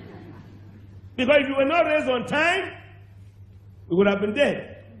 Because if you were not raised on time, you would have been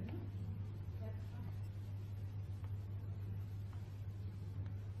dead.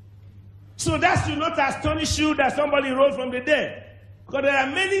 So that should not astonish you that somebody rose from the dead. Because there are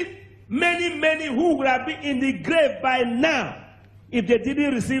many who would have been in the grave by now if they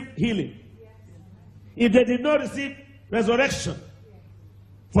didn't receive healing. If they did not receive resurrection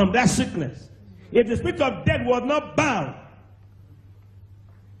from that sickness. If the spirit of death was not bound.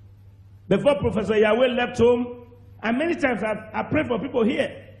 Before Professor Yahweh left home, and many times I pray for people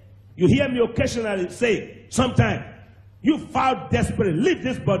here. You hear me occasionally say, sometime, you foul desperate, leave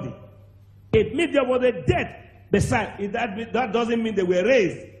this body. It means there was a death beside. That doesn't mean they were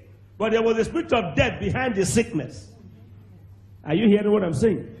raised. But there was a spirit of death behind the sickness. Are you hearing what I'm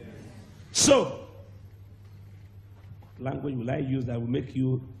saying? So, language will I use that will make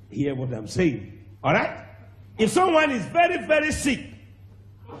you hear what I'm saying? All right? If someone is very, very sick,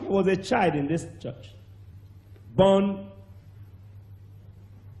 there was a child in this church, born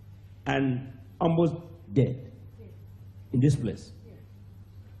and almost dead in this place.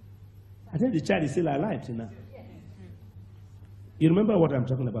 I think the child is still alive till now. You remember what I'm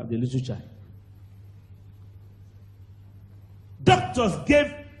talking about, the little child? Doctors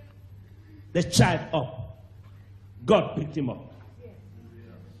gave the child up. God picked him up.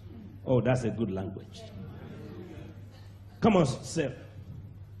 Oh, that's a good language. Come on, sir.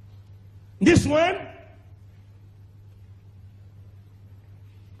 This one,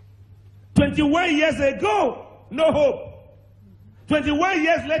 21 years ago, no hope. 21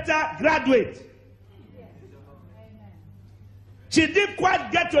 years later, graduate. She didn't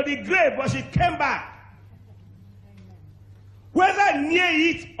quite get to the grave, but she came back. Whether near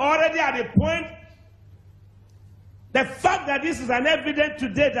it, already at the point, the fact that this is an evidence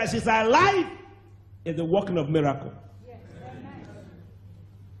today that she's alive is the working of miracle.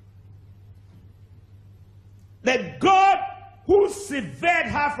 The God who severed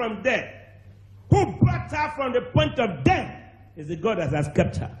her from death, who brought her from the point of death, is the God that has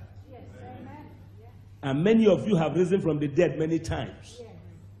kept her. Yes. And many of you have risen from the dead many times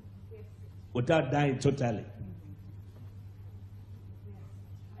without dying totally.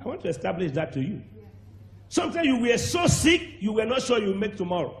 I want to establish that to you. Sometimes you were so sick, you were not sure you will make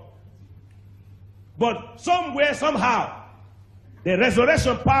tomorrow. But somewhere, somehow, the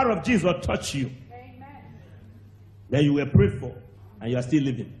resurrection power of Jesus touched you. Then you were prayed for, and you are still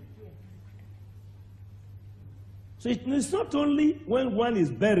living. So it's not only when one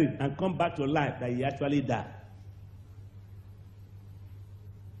is buried and come back to life that he actually died.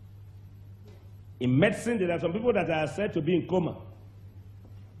 In medicine, there are some people that are said to be in coma.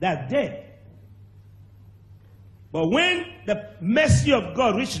 They are dead. But when the mercy of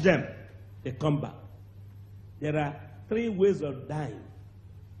God reaches them, they come back. There are 3 ways of dying.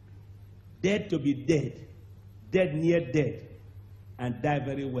 Dead to be dead, dead near dead, and die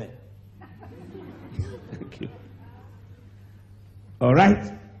very well. Thank you. All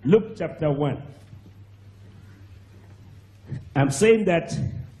right, Luke chapter 1. I'm saying that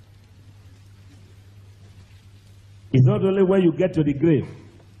it's not only when you get to the grave.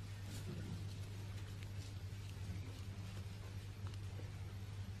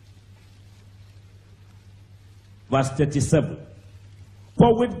 Verse 37.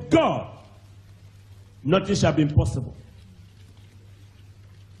 For with God, nothing shall be impossible.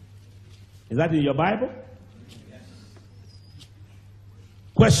 Is that in your Bible?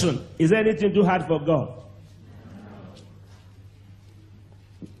 Question, is there anything too hard for God?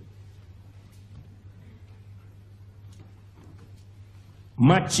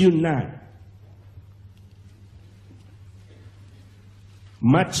 Matthew 9.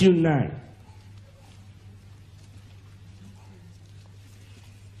 Matthew 9.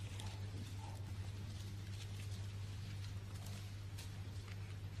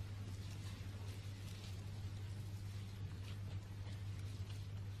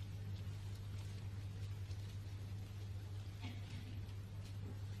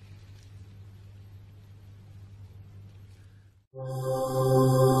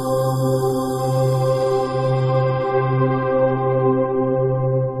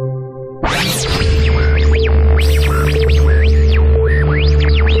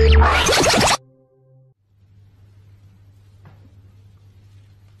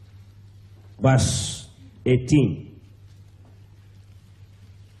 Verse 18.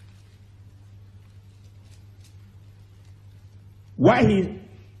 Why he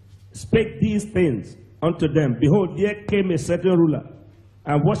spake these things unto them, behold, there came a certain ruler,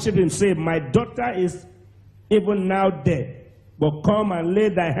 and worshipped him, saying, My daughter is even now dead, but come and lay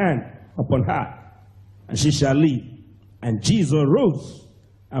thy hand upon her, and she shall live. And Jesus rose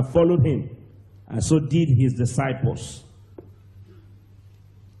and followed him, and so did his disciples.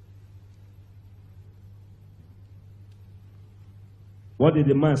 What did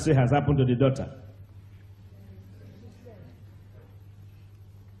the man say has happened to the daughter?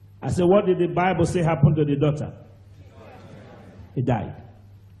 I said, what did the Bible say happened to the daughter? He died.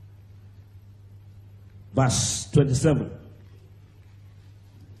 Verse 27.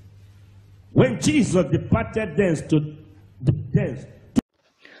 When Jesus departed thence to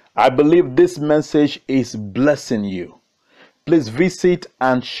I believe this message is blessing you. Please visit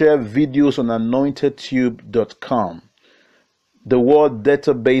and share videos on anointedtube.com, the world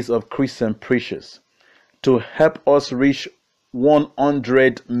database of Christian preachers, to help us reach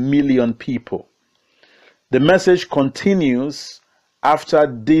 100 million people. The message continues after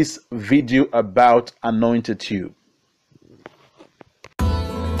this video about Anointed Tube.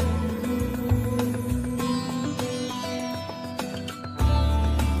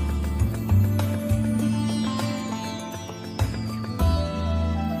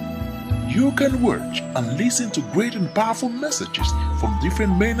 You can watch and listen to great and powerful messages from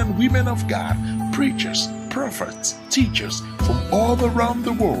different men and women of God, preachers, prophets, teachers from all around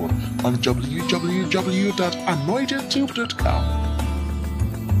the world on www.anointedtube.com.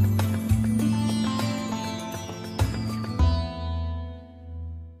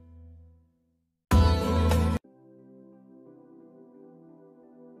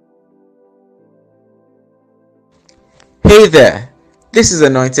 Hey there, this is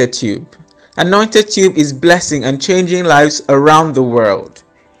Anointed Tube. Anointed Tube is blessing and changing lives around the world.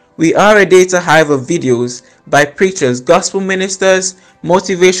 We are a data hive of videos by preachers, gospel ministers,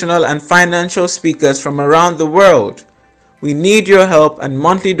 motivational and financial speakers from around the world. We need your help and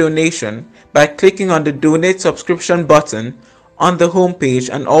monthly donation by clicking on the donate subscription button on the homepage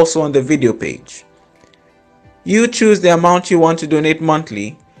and also on the video page. You choose the amount you want to donate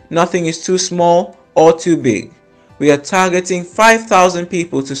monthly. Nothing is too small or too big. We are targeting 5,000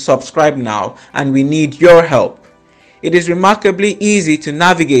 people to subscribe now, and we need your help. It is remarkably easy to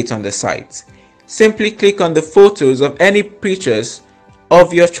navigate on the site. Simply click on the photos of any preachers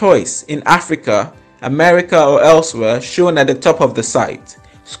of your choice in Africa, America or elsewhere shown at the top of the site.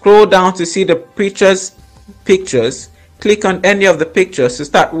 Scroll down to see the preachers' pictures. Click on any of the pictures to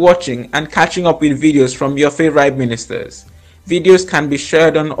start watching and catching up with videos from your favorite ministers. Videos can be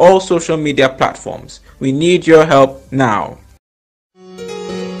shared on all social media platforms. We need your help now.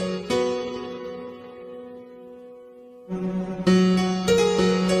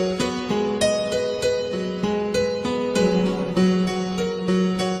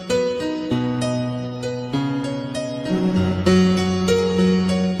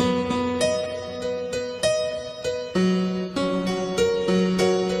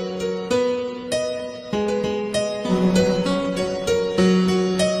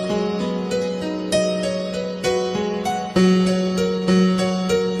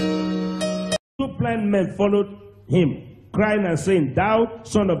 Men followed him, crying and saying, "Thou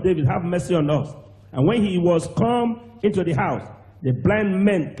son of David, have mercy on us." And when he was come into the house, the blind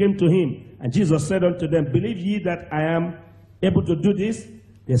men came to him, and Jesus said unto them, "Believe ye that I am able to do this?"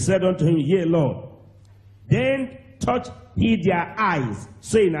 They said unto him, "Yea, Lord." Then touched he their eyes,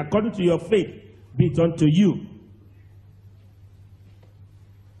 saying, "According to your faith, be it unto you."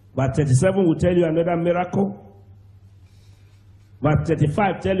 Verse 37 will tell you another miracle. Verse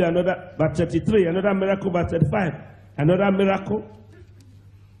 35 tell you another, verse 33, another miracle, verse 35, another miracle.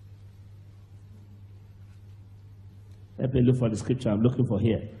 Let me look for the scripture I'm looking for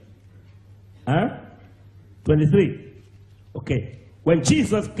here. 23. Okay. When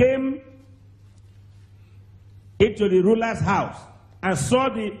Jesus came into the ruler's house and saw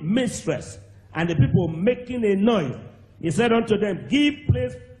the mistress and the people making a noise, he said unto them, give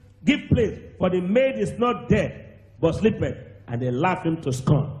place, for the maid is not dead, but sleepeth. And they laughed him to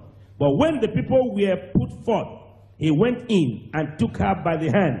scorn. But when the people were put forth, he went in and took her by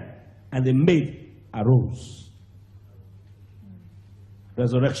the hand, and the maid arose.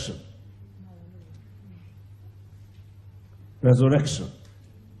 Resurrection. Resurrection.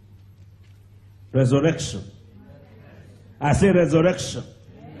 Resurrection. I say resurrection.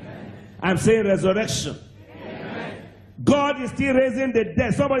 Amen. I'm saying resurrection. Amen. God is still raising the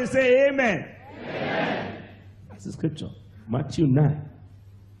dead. Somebody say amen. Amen. That's the scripture. Matthew 9.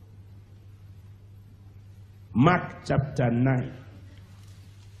 Mark chapter 9.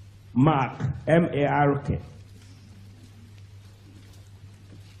 Mark, M-A-R-K.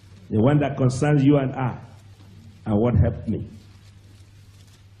 The one that concerns you and I, and what helped me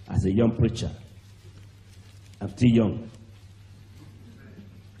as a young preacher. I'm still young.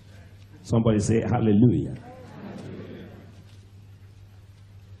 Somebody say hallelujah.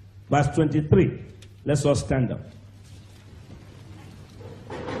 Verse 23. Let's all stand up.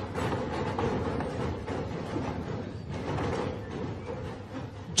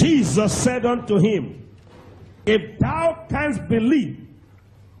 Jesus said unto him, if thou canst believe,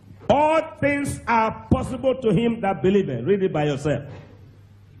 all things are possible to him that believeth. Read it by yourself.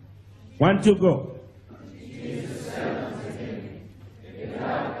 1, 2, go. Jesus said unto him, if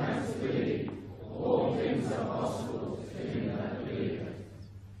thou canst believe, all things are possible to him that believeth.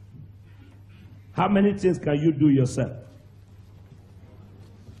 How many things can you do yourself?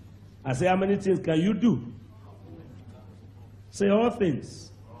 I say, how many things can you do? Say all things.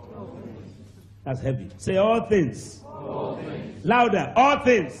 That's heavy. Say all things. All things. Louder. All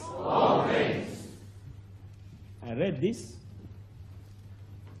things. All things. I read this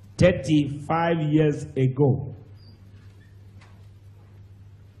 35 years ago.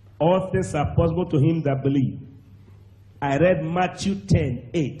 All things are possible to him that believe. I read Matthew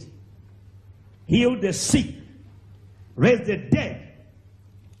 10:8. Heal the sick, raise the dead.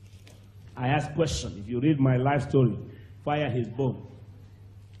 I ask question. If you read my life story, fire his bone.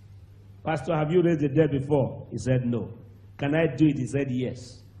 Pastor, have you raised the dead before? He said no. Can I do it? He said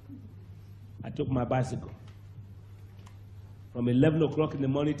yes. I took my bicycle from 11 o'clock in the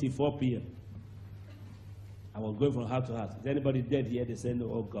morning till 4 p.m. I was going from house to house. Is anybody dead here? They said no.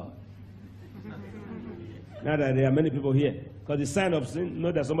 Oh God. Now that there are many people here, because the sign of sin,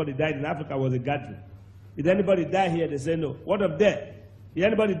 know that somebody died in Africa was a gathering. Did anybody die here? They say no. What of dead? Is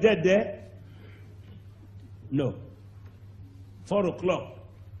anybody dead there? No. 4 o'clock,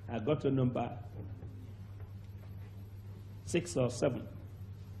 I got to number 6 or 7,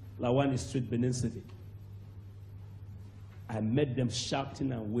 Lawani Street, Benin City. I met them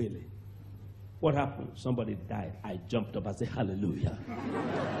shouting and wailing. What happened? Somebody died. I jumped up. I said, hallelujah.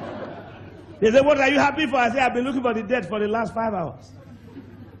 They said, what are you happy for? I said, I've been looking for the dead for the last 5 hours.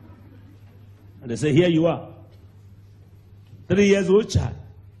 And they say, here you are. 3 years old child.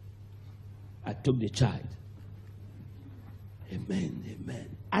 I took the child. Amen,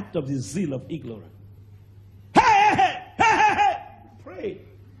 amen. Out of the zeal of ignorance. Hey, hey, hey, hey, hey, hey. Pray.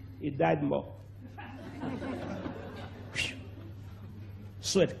 He died more.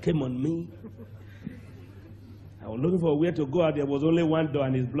 Sweat came on me. I was looking for where to go out. There was only one door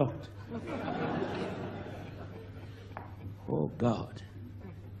and it's blocked. Oh God.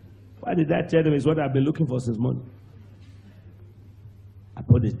 Why did I tell them it's what I've been looking for since morning? I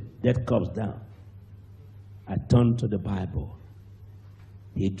put the dead corpse down. I turned to the Bible.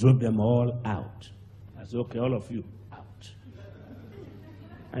 He drove them all out. I said, okay, all of you, out.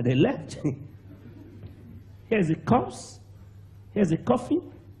 And they left. Here's the corpse. Here's the coffin.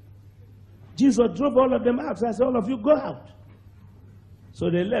 Jesus drove all of them out. So I said, all of you go out. So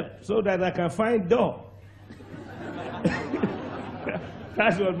they left so that I can find door.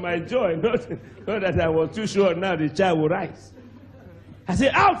 That was my joy. Not that I was too sure now the child will rise. I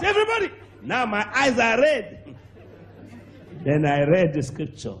said, out, everybody. Now my eyes are red. Then I read the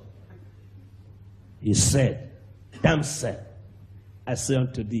scripture. He said, Benson, I say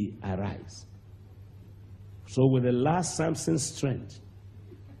unto thee, arise. So with the last Samson's strength,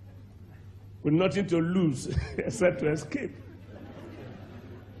 with nothing to lose except to escape,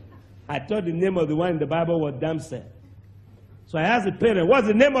 I thought the name of the one in the Bible was Benson. So I asked the parent, what's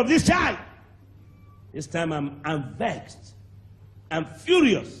the name of this child? This time I'm vexed. I'm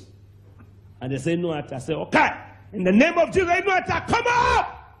furious. And they say, no, I say, okay, in the name of Jesus, no, come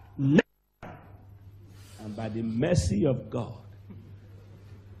up! Now. And by the mercy of God,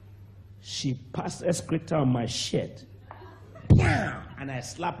 she passed excreta on my shirt. And I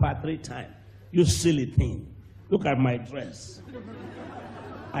slapped her 3 times. You silly thing. Look at my dress.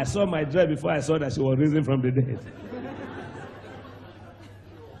 I saw my dress before I saw that she was risen from the dead.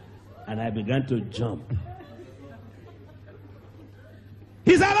 And I began to jump.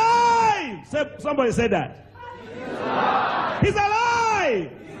 He's alive! Somebody said that. He's alive! He's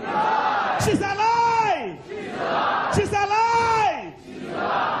alive! She's alive! She's alive! She's alive! She's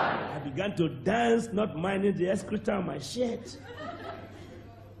alive! I began to dance, not minding the excreta on my shirt.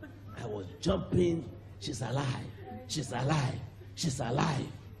 I was jumping. She's alive! She's alive! She's alive!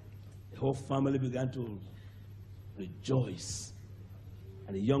 The whole family began to rejoice.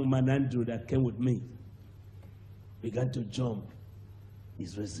 And the young man, Andrew, that came with me, began to jump.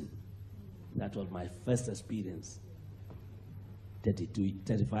 He's risen. That was my first experience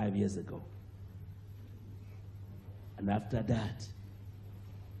 35 years ago. And after that,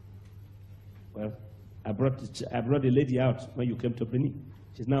 well, I brought the lady out when you came to Benin.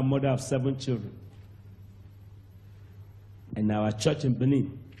 She's now a mother of 7 children. And our church in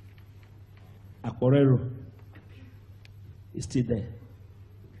Benin, Akorero, is still there.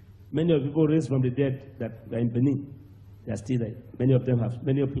 Many of the people raised from the dead that were in Benin, they are still there. Many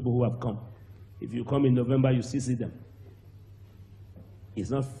of people who have come. If you come in November, you still see them. It's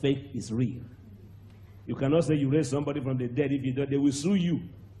not fake, it's real. You cannot say you raise somebody from the dead. If you don't, they will sue you.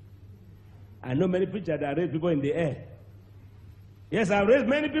 I know many preachers that raise people in the air. Yes, I've raised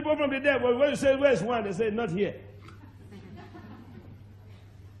many people from the dead. But when you say, where's one? They say, not here.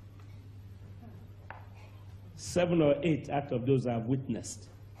 7 or 8 out of those I've witnessed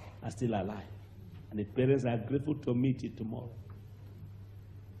are still alive. And the parents are grateful to meet you tomorrow.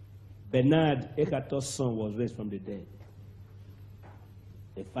 Bernard Ekato's son was raised from the dead.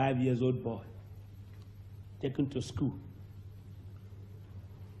 A 5-year-old boy, taken to school,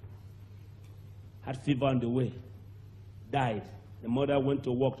 had fever on the way, died. The mother went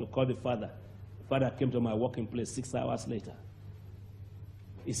to work to call the father. The father came to my working place 6 hours later.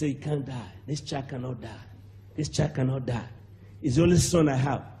 He said, he can't die. This child cannot die. This child cannot die. It's the only son I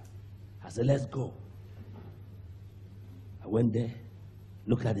have. I said, let's go. I went there,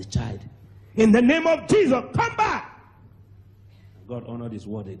 looked at the child. In the name of Jesus, come back. God honored his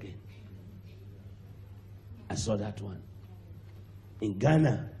word again. I saw that one. In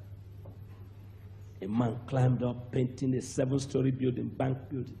Ghana, a man climbed up painting a 7-story building, bank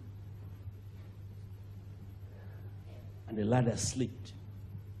building. And the ladder slipped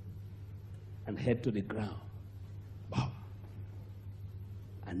and head to the ground. Wow.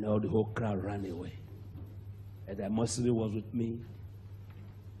 And now the whole crowd ran away. And Mosiri was with me.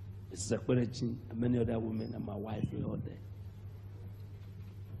 Mrs. Akwerechi and many other women and my wife were all there.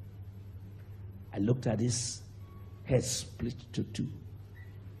 I looked at his head split to 2.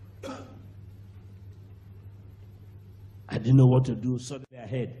 I didn't know what to do. Suddenly I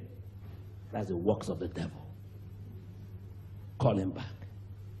heard, that's the works of the devil. Call him back.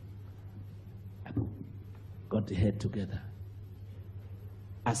 I got the head together.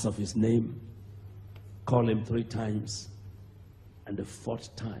 Asked of his name, called him 3 times, and the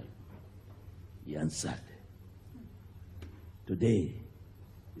 4th time, he answered. Today,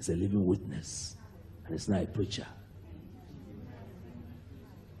 he's a living witness, and he's not a preacher.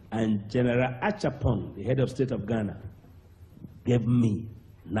 And General Achapong, the head of state of Ghana, gave me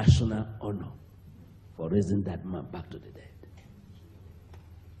national honor for raising that man back to the dead.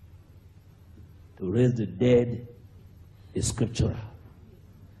 To raise the dead is scriptural,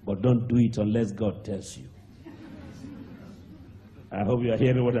 but don't do it unless God tells you. I hope you are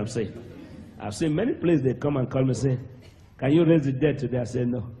hearing what I'm saying. I've seen many places they come and call me and say, can you raise the dead today? I say,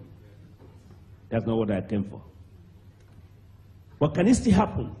 no. That's not what I came for. But can it still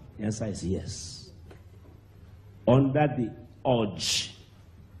happen? The answer is yes. Under the urge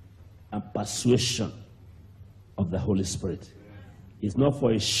and persuasion of the Holy Spirit. It's not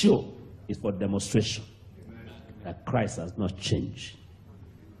for a show, it's for demonstration that Christ has not changed.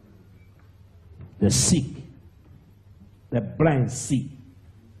 The sick, the blind see,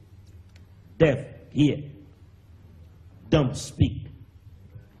 deaf hear, dumb speak,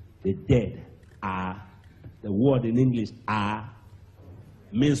 the dead are. The word in English are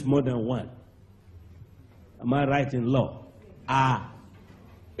means more than one. Am I right in law? Are.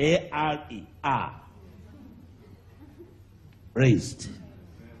 A-R-E, are. Raised.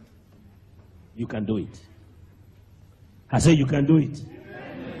 You can do it. I say you can do it.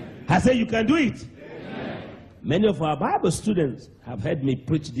 Amen. I say you can do it. Amen. Many of our Bible students have heard me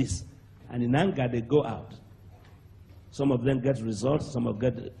preach this, and in anger they go out. Some of them get results, some of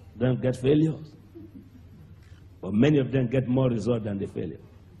them get failures. But many of them get more results than the failure.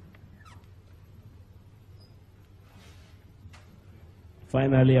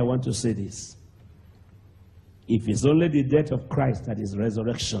 Finally, I want to say this. If it's only the death of Christ that is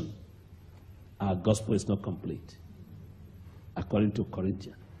resurrection, our gospel is not complete, according to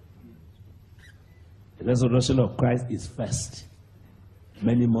Corinthians. The resurrection of Christ is first.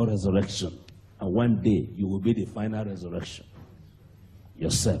 Many more resurrection. And one day, you will be the final resurrection.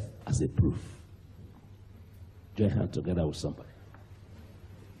 Yourself as a proof. Join hands together with somebody.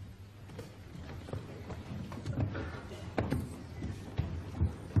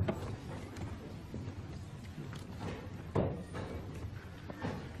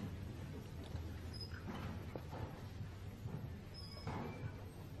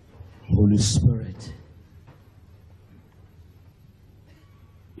 Holy Spirit,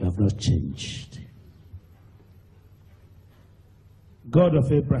 you have not changed. God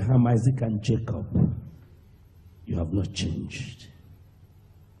of Abraham, Isaac, and Jacob, you have not changed.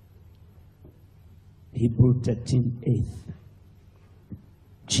 Hebrew 13:8.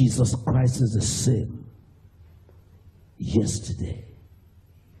 Jesus Christ is the same yesterday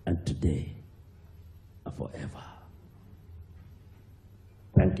and today and forever.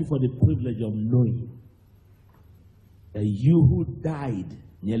 Thank thank you for the privilege of knowing that you who died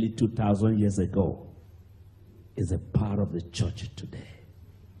nearly 2,000 years ago is a part of the church today.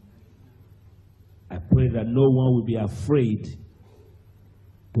 I pray that no one will be afraid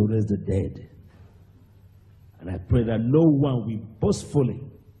to raise the dead. And I pray that no one will boastfully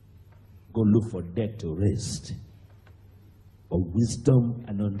go look for death to raise. But wisdom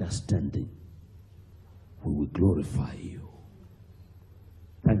and understanding, we will glorify you.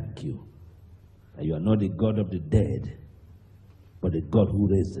 Thank you that you are not the God of the dead, but the God who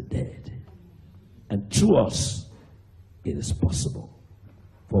raised the dead. And through us, it is possible.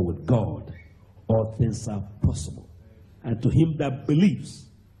 For with God, all things are possible. And to him that believes,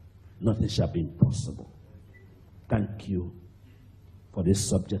 nothing shall be impossible. Thank you for this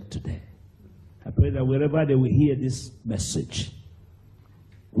subject today. I pray that wherever they will hear this message,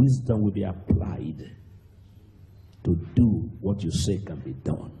 wisdom will be applied to do what you say can be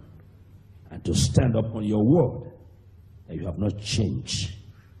done, and to stand up on your word that you have not changed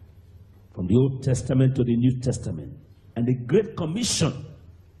from the Old Testament to the New Testament, and the Great Commission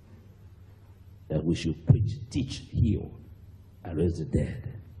that we should preach, teach, heal, and raise the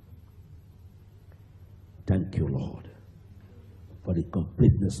dead. Thank you, Lord, for the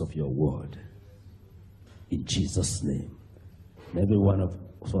completeness of your word. In Jesus' name, and every one of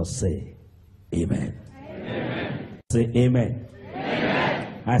us say, Amen. Amen. Say amen.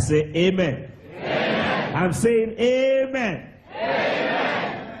 Amen. I say amen. Amen. I'm saying amen.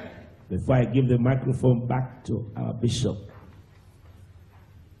 Amen. Before I give the microphone back to our bishop,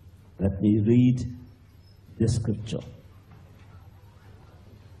 let me read the scripture.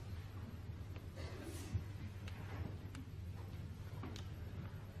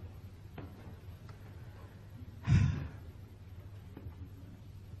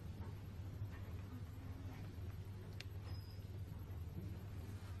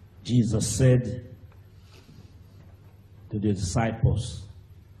 Jesus said to the disciples,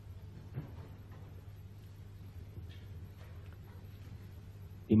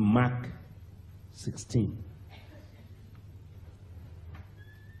 in Mark 16,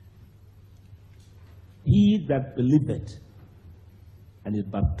 he that believeth and is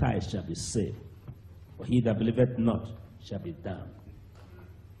baptized shall be saved, but he that believeth not shall be damned.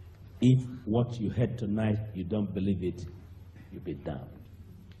 If what you heard tonight, you don't believe it, you'll be damned.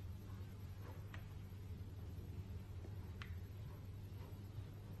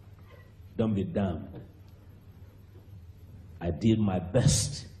 Don't be damned. I did my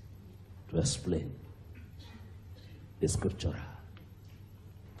best to explain the scripture.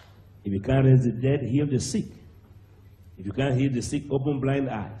 If you can't raise the dead, heal the sick. If you can't heal the sick, open blind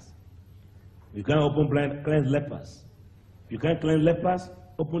eyes. If you can't open blind, cleanse lepers. If you can't cleanse lepers,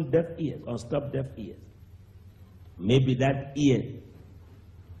 open deaf ears, unstop deaf ears. Maybe that ear,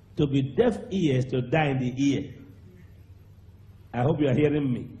 to be deaf ears, to die in the ear. I hope you are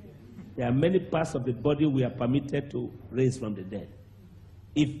hearing me. There are many parts of the body we are permitted to raise from the dead.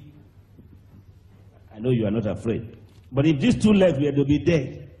 If, I know you are not afraid, but if these two legs were to be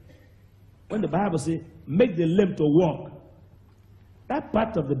dead, when the Bible says, make the lame to walk, that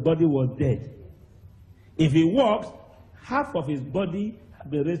part of the body was dead. If he walks, half of his body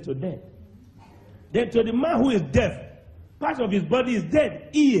has been raised to death. Then to the man who is deaf, part of his body is dead,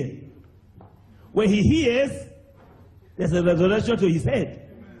 ear. When he hears, there's a resurrection to his head.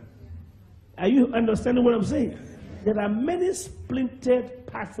 Are you understanding what I'm saying? There are many splintered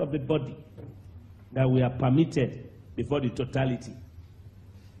parts of the body that we are permitted before the totality.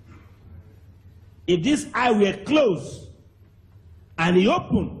 If this eye were closed and he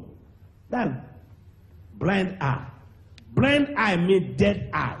opened, that blind eye. Blind eye means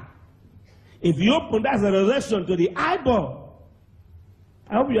dead eye. If you open, that's a resurrection to the eyeball.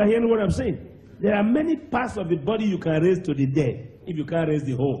 I hope you are hearing what I'm saying. There are many parts of the body you can raise to the dead if you can't raise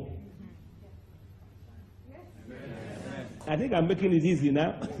the whole. I think I'm making it easy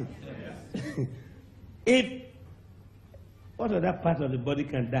now. What other part of the body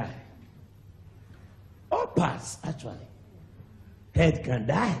can die? All parts, actually. Head can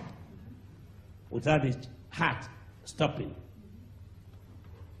die without the heart stopping.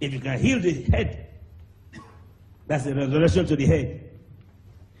 If you can heal the head, that's a resurrection to the head.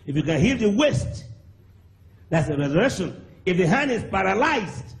 If you can heal the waist, that's a resurrection. If the hand is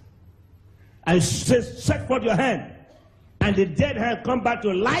paralyzed, and you stretch forth your hand, and the dead hand come back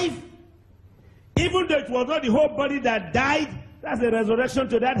to life, even though it was not the whole body that died, that's a resurrection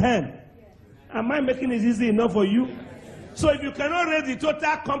to that hand. Am I making it easy enough for you? So if you cannot raise the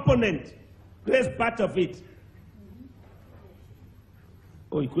total component, raise part of it.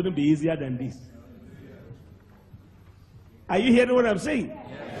 Oh, it couldn't be easier than this. Are you hearing what I'm saying?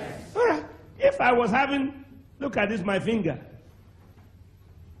 Yes. All right. If I was having, look at this, my finger.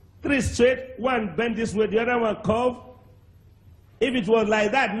 3 straight, one bent this way, the other one curved. If it was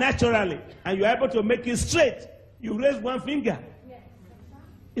like that naturally, and you're able to make it straight, you raise one finger.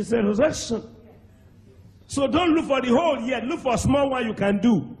 It's a resurrection. So don't look for the whole yet. Look for a small one you can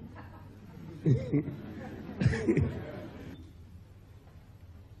do.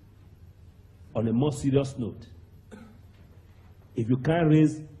 On a more serious note, if you can't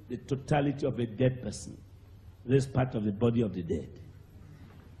raise the totality of a dead person, raise part of the body of the dead.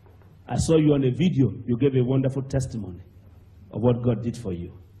 I saw you on a video. You gave a wonderful testimony of what God did for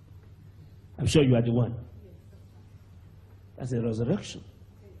you. I'm sure you are the one. That's a resurrection.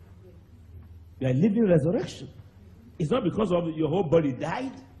 You are living resurrection. It's not because of your whole body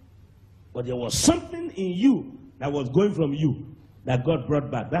died, but there was something in you that was going from you that God brought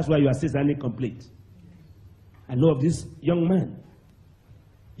back. That's why you are still standing complete. I know of this young man.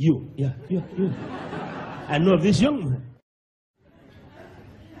 You. I know of this young man.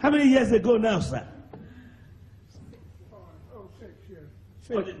 How many years ago now, sir? 6 years.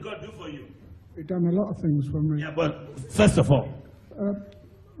 What did God do for you? He's done a lot of things for me. Yeah, but first of all.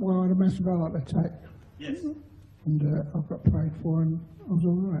 Well, I had a massive heart attack. Yes. And I got prayed for and I was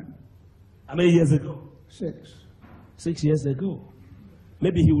all right. How many years ago? 6. 6 years ago.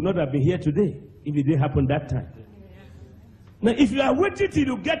 Maybe he would not have been here today if it didn't happen that time. Now, if you are waiting till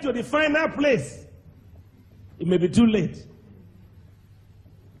you get to the final place, it may be too late.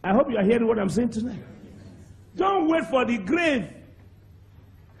 I hope you are hearing what I'm saying tonight. Don't wait for the grave.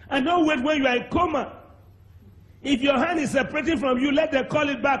 And don't wait when you are in coma. If your hand is separating from you, let them call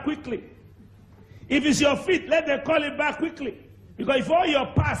it back quickly. If it's your feet, let them call it back quickly. Because if all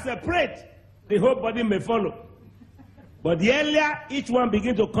your parts separate, the whole body may follow. But the earlier each one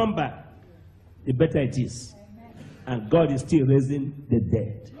begins to come back, the better it is. And God is still raising the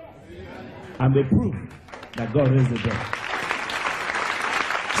dead. I'm a proof that God raised the dead.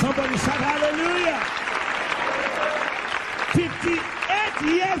 Somebody shout hallelujah. 58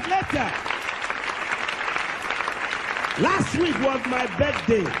 years later. Last week was my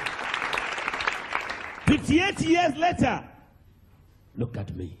birthday. 58 years later. Look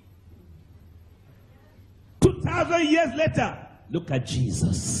at me. 2,000 years later. Look at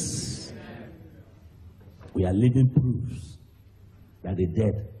Jesus. We are living proofs that the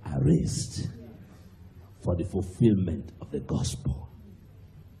dead are raised for the fulfillment of the gospel.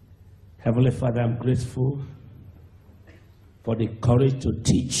 Heavenly Father, I'm grateful for the courage to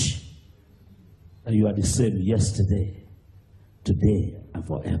teach that you are the same yesterday, today, and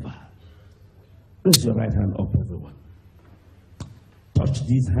forever. Raise your right hand up, everyone. Touch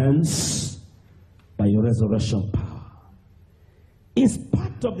these hands by your resurrection power. It's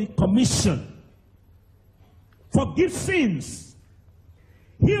part of the commission. Forgive sins,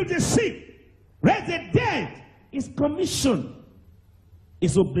 heal the sick, raise the dead. It's commission.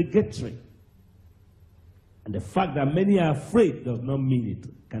 It's obligatory. And the fact that many are afraid does not mean it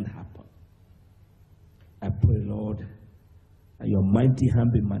can happen. I pray, Lord, that your mighty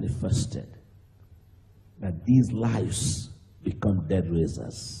hand be manifested, that these lives become dead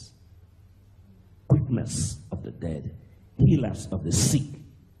raisers, quickness of the dead, healers of the sick,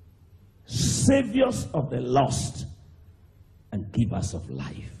 saviors of the lost, and givers of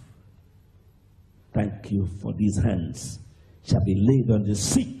life. Thank you for these hands shall be laid on the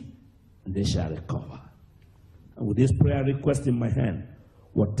sick, and they shall recover. And with this prayer request in my hand,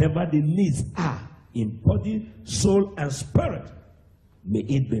 whatever the needs are in body, soul, and spirit, may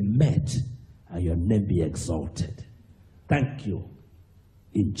it be met, and your name be exalted. Thank you.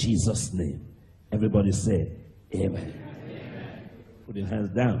 In Jesus' name. Everybody say, amen. Amen. Put your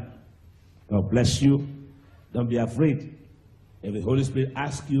hands down. God bless you. Don't be afraid. If the Holy Spirit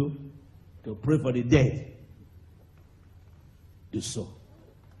asks you to pray for the dead, do so.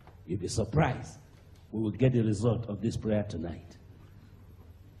 You'll be surprised. We will get the result of this prayer tonight.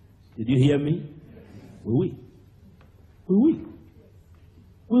 Did you hear me? We will. We will.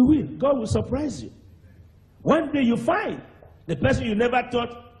 We will. God will surprise you. One day you find the person you never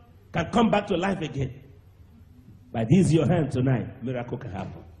thought can come back to life again. By this your hand tonight, miracle can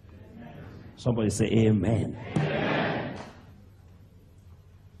happen. Somebody say amen. Amen.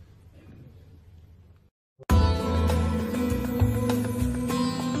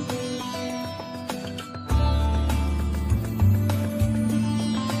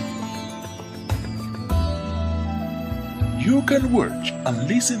 You can watch and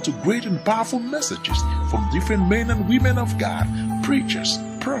listen to great and powerful messages from different men and women of God, preachers,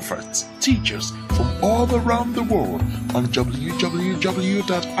 prophets, teachers from all around the world on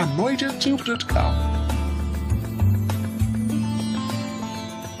www.anointedtube.com.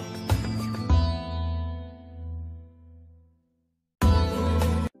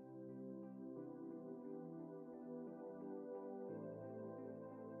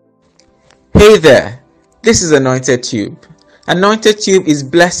 Hey there, this is Anointed Tube. Anointed Tube is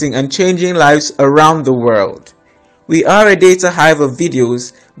blessing and changing lives around the world. We are a data hive of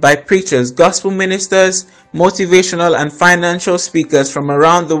videos by preachers, gospel ministers, motivational and financial speakers from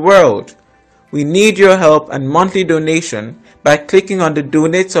around the world. We need your help and monthly donation by clicking on the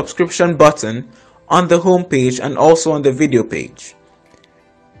donate subscription button on the homepage and also on the video page.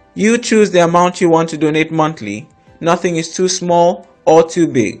 You choose the amount you want to donate monthly. Nothing is too small or too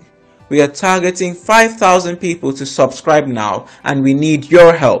big. We are targeting 5,000 people to subscribe now, and we need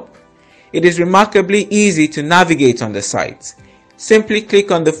your help. It is remarkably easy to navigate on the site. Simply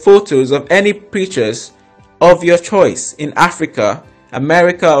click on the photos of any preachers of your choice in Africa,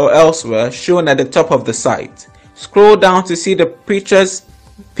 America or elsewhere shown at the top of the site. Scroll down to see the preachers'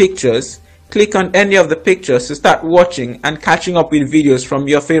 pictures. Click on any of the pictures to start watching and catching up with videos from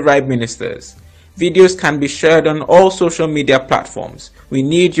your favorite ministers. Videos can be shared on all social media platforms. We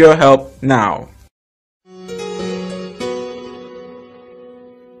need your help now.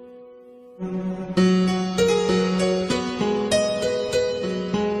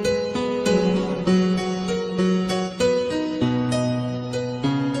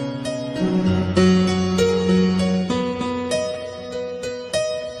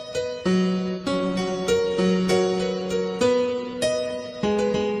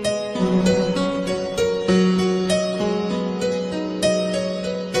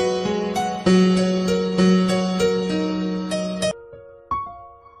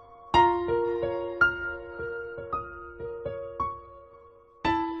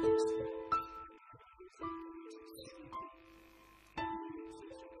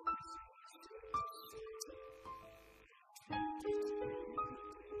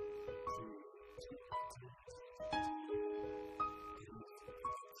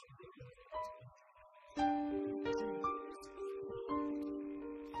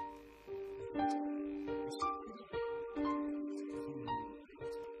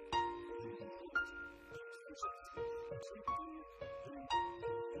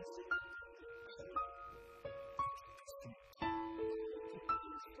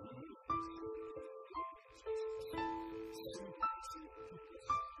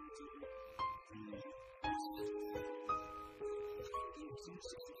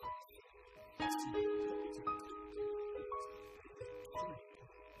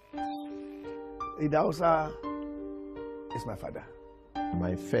 Idahosa is my father.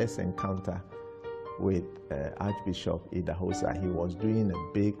 My first encounter with Archbishop Idahosa, he was doing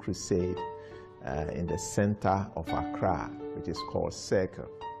a big crusade in the center of Accra, which is called Circle.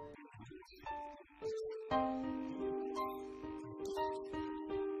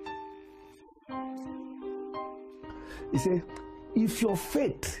 He said, if your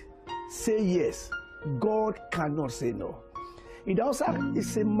faith say yes, God cannot say no. Idahosa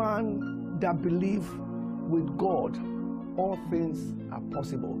is a man that believes with God all things are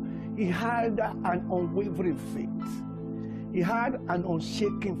possible. He had an unwavering faith. He had an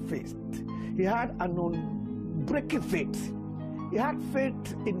unshaking faith. He had an unbreaking faith. He had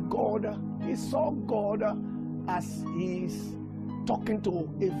faith in God. He saw God as he's talking to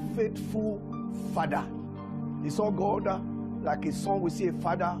a faithful father. He saw God like his son will see a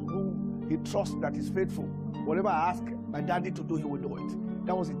father who he trusts that is faithful. Whatever I ask my daddy to do, he will do it.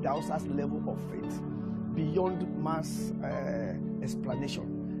 That was Idahosa's level of faith, beyond man's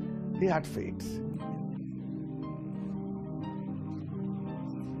explanation. He had faith.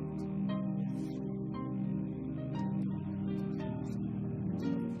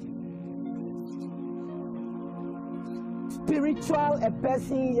 Spiritual a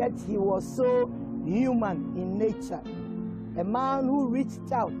person, yet he was so human in nature. A man who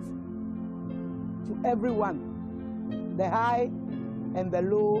reached out to everyone, the high and the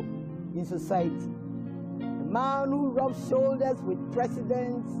low in society. A man who rubbed shoulders with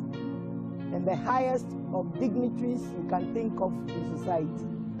presidents and the highest of dignitaries you can think of in society.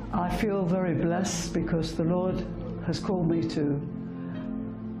 I feel very blessed because the Lord has called me to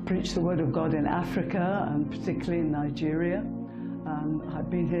preach the Word of God in Africa and particularly in Nigeria. And I've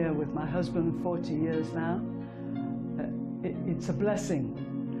been here with my husband 40 years now. It's a blessing,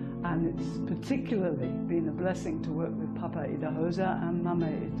 and it's particularly been a blessing to work with Papa Idahosa and Mama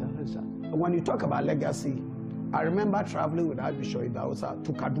Idahosa. When you talk about legacy, I remember traveling with Archbishop Idahosa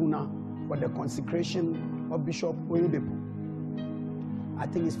to Kaduna for the consecration of Bishop Oyedepo. I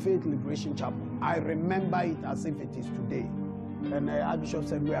think it's Faith Liberation Chapel. I remember it as if it is today. And Archbishop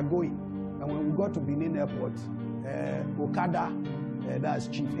said, we are going. And when we got to Benin Airport, Okada, that's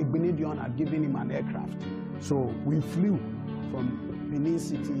Chief Egbenidion, had given him an aircraft. So we flew from Benin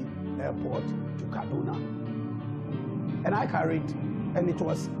City Airport to Kaduna. And I carried And it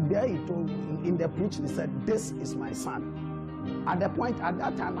was there he told, in the preaching, he said, "This is my son." At that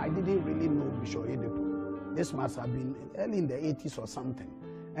time, I didn't really know Bishop Edepo. This must have been early in the 80s or something.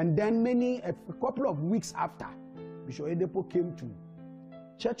 And then a couple of weeks after, Bishop Edepo came to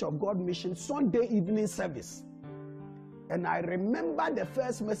Church of God Mission Sunday evening service. And I remember the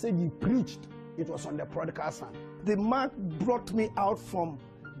first message he preached. It was on the prodigal son. The man brought me out from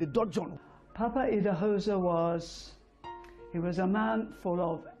the dungeon. Papa Idahosa was a man full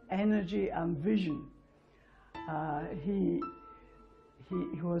of energy and vision. He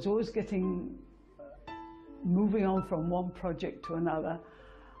was always moving on from one project to another,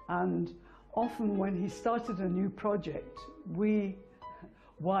 and often when he started a new project, we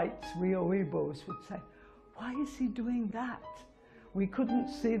whites, we Oibos would say, "Why is he doing that?" We couldn't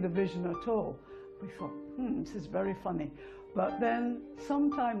see the vision at all. We thought, this is very funny. But then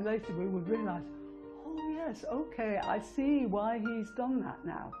sometime later we would realize, oh yes, okay, I see why he's done that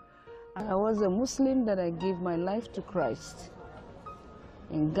now. I was a Muslim that I gave my life to Christ.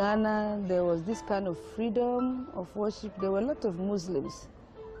 In Ghana, there was this kind of freedom of worship. There were a lot of Muslims.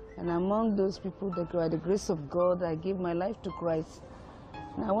 And among those people, that by the grace of God, I gave my life to Christ.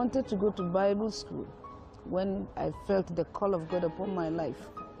 And I wanted to go to Bible school when I felt the call of God upon my life.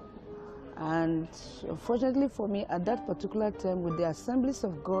 And unfortunately for me, at that particular time, with the Assemblies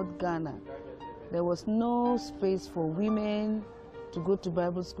of God Ghana, there was no space for women to go to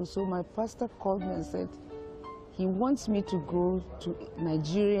Bible school. So my pastor called me and said, he wants me to go to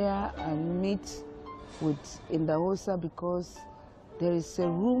Nigeria and meet with Idahosa because there is a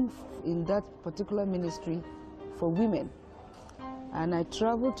room in that particular ministry for women. And I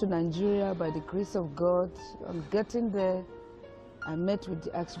traveled to Nigeria by the grace of God. On getting there, I met with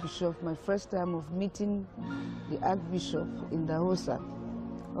the Archbishop, my first time of meeting the Archbishop Idahosa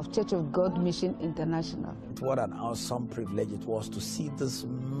of Church of God Mission International. What an awesome privilege it was to see this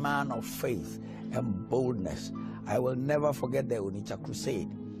man of faith and boldness. I will never forget the Onitsha Crusade.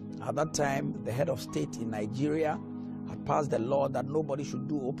 At that time, the head of state in Nigeria had passed the law that nobody should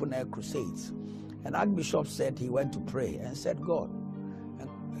do open-air crusades. And Archbishop said he went to pray and said, God,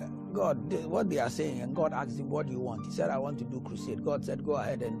 what they are saying, and God asked him, what do you want? He said, I want to do crusade. God said, go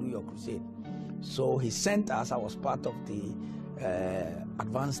ahead and do your crusade. So he sent us, I was part of the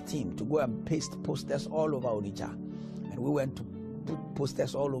advanced team, to go and paste posters all over Onitsha. And we went to put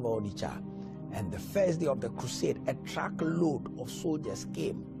posters all over Onitsha. And the first day of the crusade, a truckload of soldiers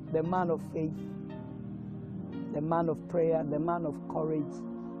came. The man of faith, the man of prayer, the man of courage,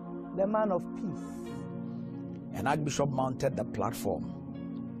 the man of peace. And Archbishop mounted the platform.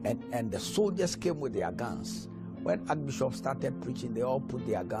 And the soldiers came with their guns. When Archbishop started preaching, they all put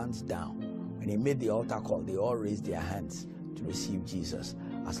their guns down. When he made the altar call, they all raised their hands to receive Jesus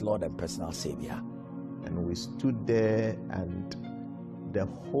as Lord and personal Savior. And we stood there, and the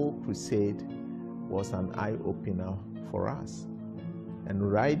whole crusade was an eye-opener for us.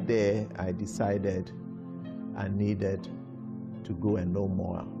 And right there, I decided I needed to go and know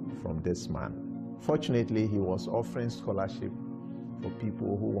more from this man. Fortunately, he was offering scholarship for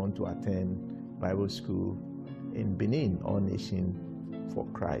people who want to attend Bible school in Benin, All Nation for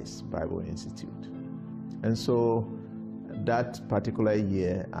Christ Bible Institute. And so that particular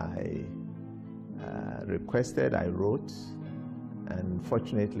year, I requested, I wrote, and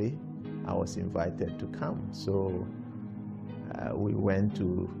fortunately, I was invited to come. So we went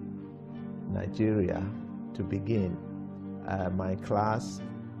to Nigeria to begin my class.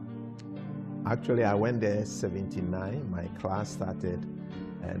 Actually, I went there 79. My class started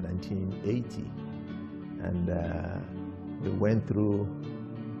in 1980. And we went through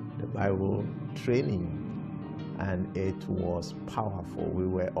the Bible training, and it was powerful. We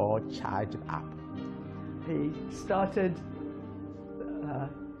were all charged up. He started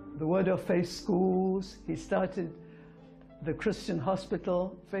the Word of Faith schools. He started the Christian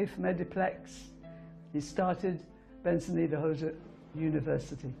Hospital, Faith Mediplex. He started Benson Idahosa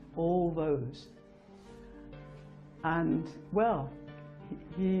University, all those. And well,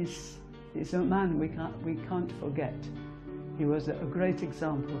 he's a man we can't forget. He was a great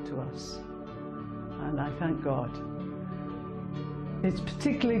example to us, and I thank God. It's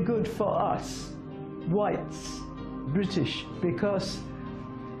particularly good for us, whites, British, because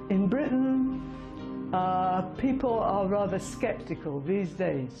in Britain, people are rather skeptical these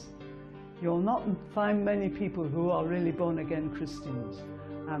days. You'll not find many people who are really born-again Christians.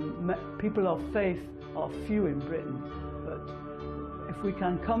 People of faith are few in Britain, but if we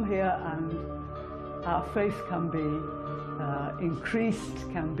can come here and our faith can be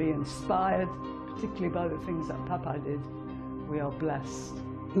increased, can be inspired, particularly by the things that Papa did, we are blessed.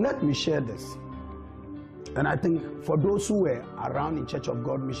 Let me share this. And I think for those who were around in Church of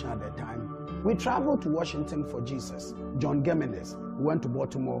God Mission at that time, we traveled to Washington for Jesus. John Gemenes went to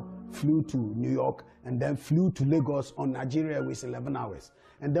Baltimore, flew to New York, and then flew to Lagos on Nigeria Airways 11 hours.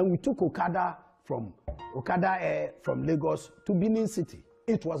 And then we took Okada Air from Lagos to Benin City.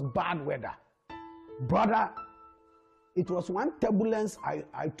 It was bad weather. Brother, it was one turbulence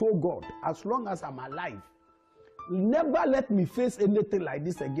I told God, as long as I'm alive, never let me face anything like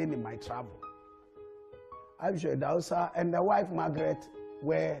this again in my travel. I'm sure Idahosa and the wife Margaret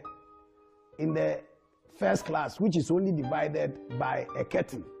were in the first class, which is only divided by a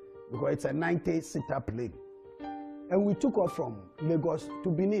curtain, because it's a 90-seater plane. And we took off from Lagos to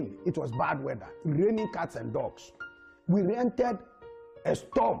Benin. It was bad weather, raining cats and dogs. We rented a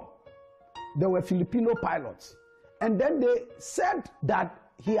storm. There were Filipino pilots. And then they said that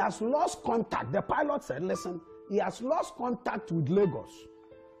he has lost contact. The pilot said, listen, he has lost contact with Lagos.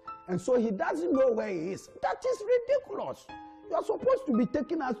 And so he doesn't know where he is. That is ridiculous. You are supposed to be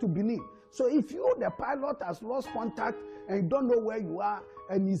taking us to Benin. So if you, the pilot, has lost contact and you don't know where you are,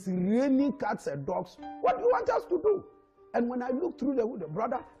 and it's raining cats and dogs, what do you want us to do? And when I looked through the window,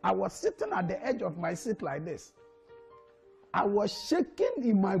 brother, I was sitting at the edge of my seat like this. I was shaking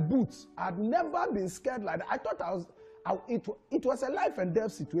in my boots. I'd never been scared like that. I thought it was a life and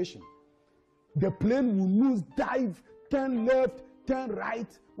death situation. The plane will lose, dive, turn left, turn right.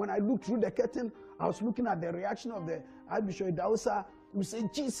 When I looked through the curtain, I was looking at the reaction of the Archbishop Idahosa, who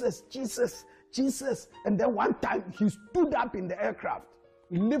said, Jesus, Jesus, Jesus. And then one time he stood up in the aircraft,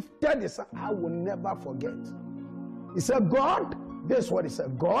 lifted his hand. I will never forget. He said, God, this is what he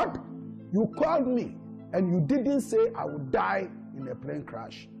said. God, you called me and you didn't say I would die in a plane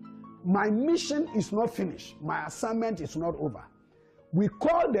crash. My mission is not finished. My assignment is not over. We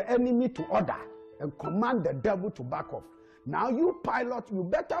call the enemy to order and command the devil to back off. Now you pilot, you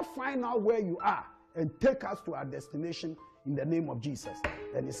better find out where you are and take us to our destination in the name of Jesus.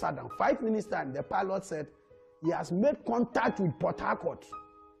 Then he sat down. 5 minutes time, the pilot said, he has made contact with Port Harcourt.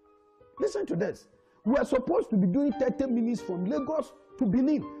 Listen to this. We are supposed to be doing 30 minutes from Lagos to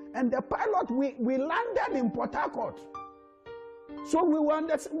Benin. And the pilot, we landed in Port Harcourt. So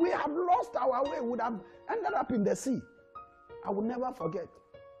we have lost our way. We would have ended up in the sea. I will never forget.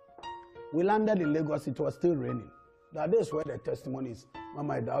 We landed in Lagos. It was still raining. That is where the testimony is.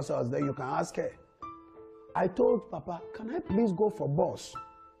 Mama Idahosa was there. You can ask her. I told Papa, can I please go for bus?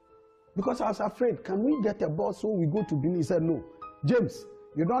 Because I was afraid. Can we get a bus so we go to Benin? He said, no. James,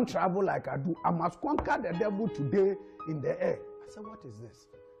 you don't travel like I do. I must conquer the devil today in the air. I said, what is this?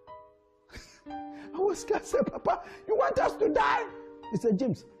 I was scared. I said, Papa, you want us to die? He said,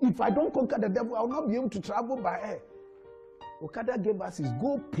 James, if I don't conquer the devil, I will not be able to travel by air. Okada gave us his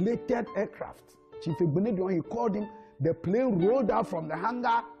gold-plated aircraft. Chief Egbonedion, he called him. The plane rolled out from the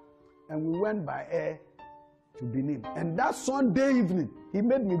hangar, and we went by air to Benin. And that Sunday evening, he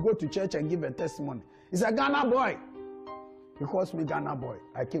made me go to church and give a testimony. He's a Ghana boy. He calls me Ghana boy.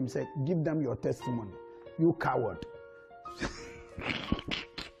 I came and said, give them your testimony. You coward.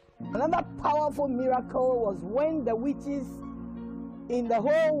 Another powerful miracle was when the witches in the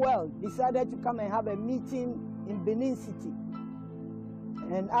whole world decided to come and have a meeting in Benin City.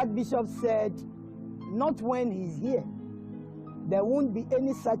 And Archbishop said, not when he's here. There won't be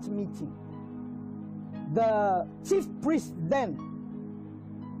any such meeting. The chief priest then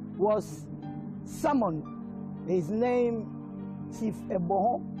was summoned. His name, Chief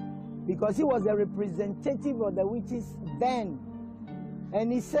Eboho, because he was a representative of the witches then.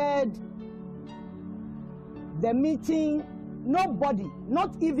 And he said, the meeting, nobody,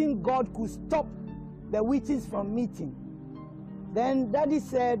 not even God, could stop the witches from meeting. Then Daddy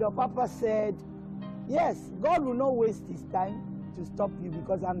said, or Papa said, yes, God will not waste his time to stop you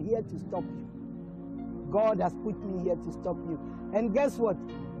because I'm here to stop you. God has put me here to stop you. And guess what?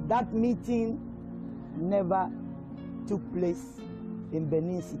 That meeting never took place in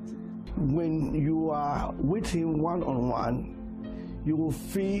Benin City. When you are with him one-on-one, you will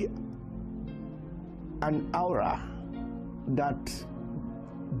feel an aura that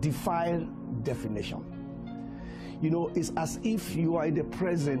defies definition. You know, it's as if you are in the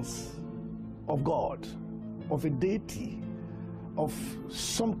presence of God, of a deity, of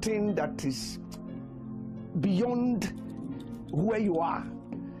something that is beyond where you are.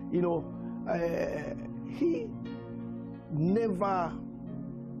 You know, he never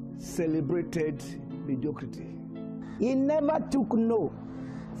celebrated mediocrity. He never took no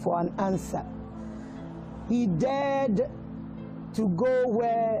for an answer. He dared to go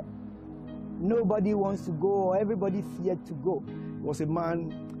where nobody wants to go or everybody feared to go. He was a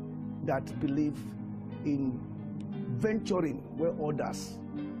man that believed in venturing where others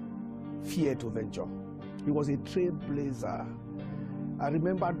fear to venture. He was a trailblazer. I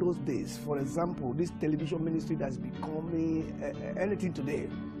remember those days. For example, this television ministry that's becoming anything today,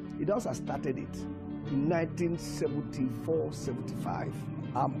 Idahosa started it in 1974-75.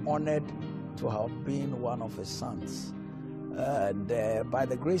 I'm honored to have been one of his sons. And by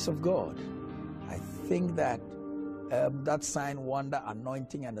the grace of God, I think that that sign, wonder,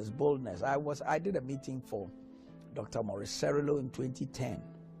 anointing, and his boldness. I did a meeting for Dr. Maurice Cerullo in 2010.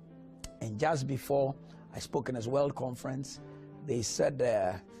 And just before I spoke in his World Conference, they said,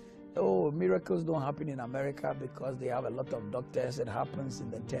 oh, miracles don't happen in America because they have a lot of doctors. It happens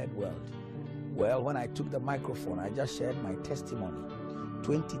in the third world. Well, when I took the microphone, I just shared my testimony.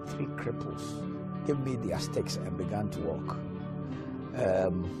 23 cripples gave me their sticks and began to walk.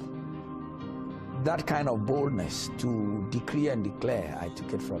 That kind of boldness to decree and declare, I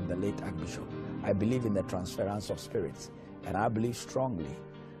took it from the late Archbishop. I believe in the transference of spirits, and I believe strongly,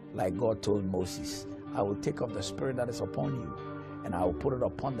 like God told Moses, I will take of the spirit that is upon you, and I will put it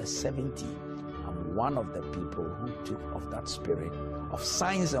upon the 70. I'm one of the people who took of that spirit of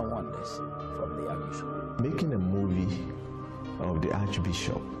signs and wonders from the Archbishop. Making a movie of the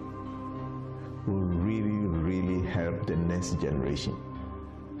Archbishop will really help the next generation,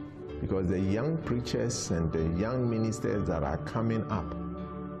 because the young preachers and the young ministers that are coming up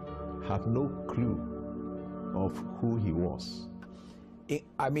have no clue of who he was.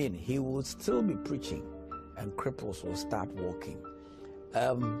 I mean, he will still be preaching and cripples will start walking.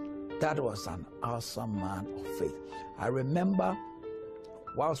 That was an awesome man of faith. I remember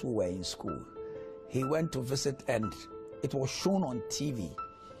whilst we were in school, he went to visit, and it was shown on TV.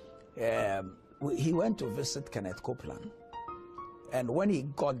 He went to visit Kenneth Copeland, and when he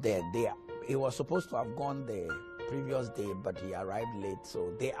got there, he was supposed to have gone the previous day, but he arrived late.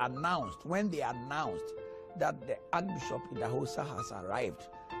 So they announced, when they announced that the Archbishop Idahosa has arrived,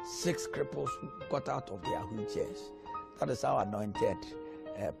 6 cripples got out of their wheelchairs. That is how anointed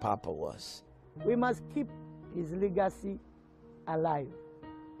Papa was. We must keep his legacy alive.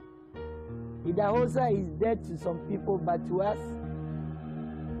 Idahosa is dead to some people, but to us,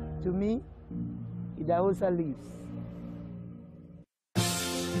 to me, Idahosa lives.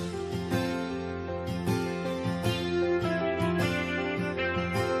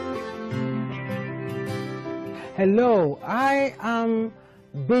 Hello, I am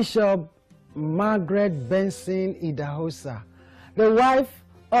Bishop Margaret Benson Idahosa, the wife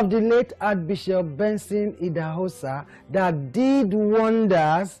of the late Archbishop Benson Idahosa that did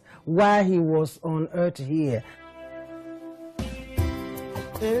wonders while he was on earth here.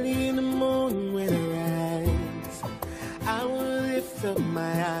 Early in the morning when I rise, I will lift up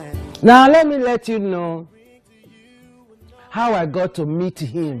my eyes. Now let me let you know how I got to meet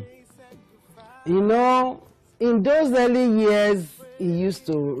him. You know, in those early years, he used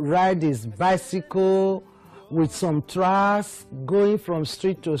to ride his bicycle with some tracks going from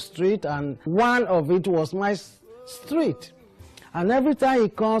street to street, and one of it was my street. And every time he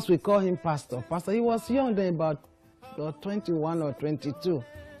comes, we call him Pastor. Pastor, he was young then, about 21 or 22.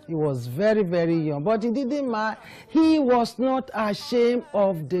 He was very, very young, but he didn't mind. He was not ashamed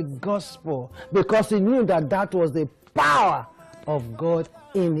of the gospel because he knew that that was the power of God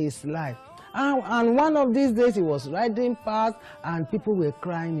in his life. And one of these days he was riding past and people were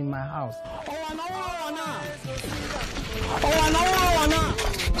crying in my house.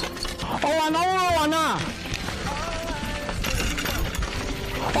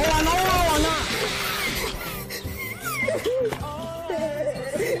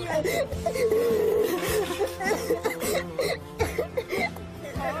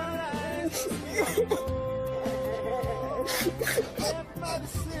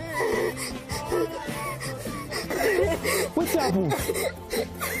 What's happened?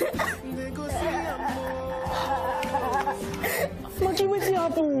 What's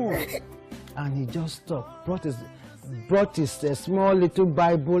happened? And he just stopped, brought his small little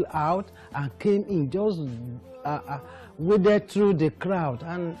Bible out and came in, just waded through the crowd.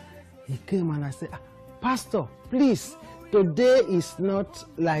 And he came and I said, Pastor, please, today is not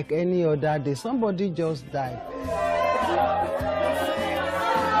like any other day. Somebody just died.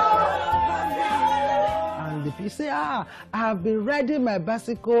 And he said, I have been riding my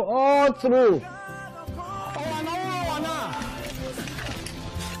bicycle all through.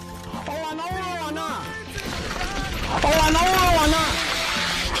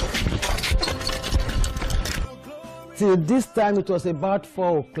 Till this time it was about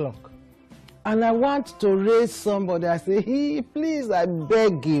 4 o'clock. And I want to raise somebody. I say, hey, please, I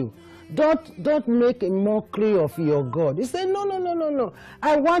beg you, don't make a mockery of your God. He said, no.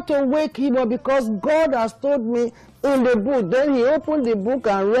 I want to wake him up because God has told me in the book. Then he opened the book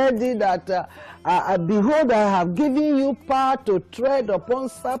and read it that behold, I have given you power to tread upon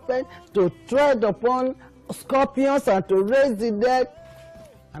serpents, to tread upon scorpions, and to raise the dead.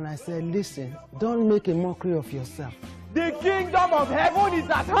 And I said, listen, don't make a mockery of yourself. The kingdom of heaven is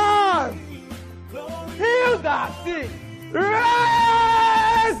at hand. Heal the sick.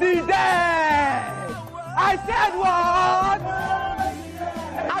 Raise the dead. I said what?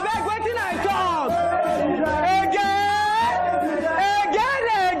 I beg waiting I talk. Again.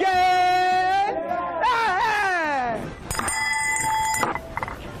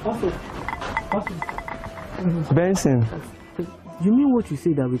 Benson. You mean what you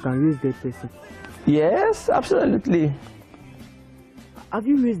say, that we can raise that person? Yes, absolutely. Have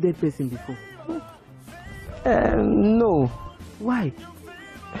you raised that person before? No. Why?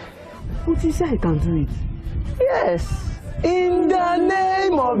 But you say I can do it. Yes. In the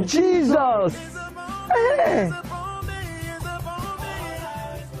name of Jesus.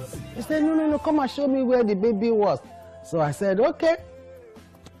 He said, no, come and show me where the baby was. So I said, okay.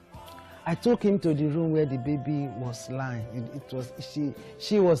 I took him to the room where the baby was lying.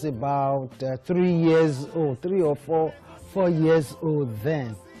 She was about 3 years old, 3 or 4 years old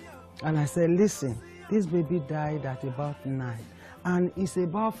then. And I said, listen, this baby died at about 9. And it's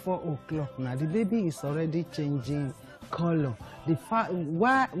about 4 o'clock now. The baby is already changing color.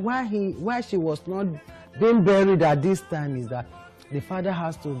 Why she was not being buried at this time is that the father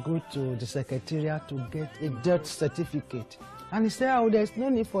has to go to the secretariat to get a death certificate. And he said, oh, there's no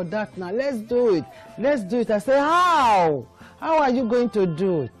need for that now. Let's do it. Let's do it. I said, how? How are you going to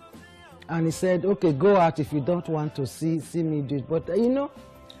do it? And he said, okay, go out if you don't want to see me do it. But you know,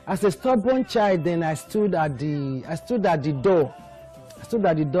 as a stubborn child, then I stood at the door. I stood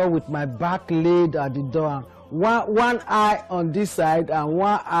at the door with my back laid at the door. One eye on this side and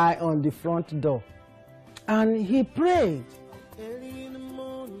one eye on the front door. And he prayed.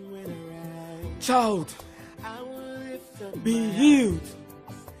 Child, be healed.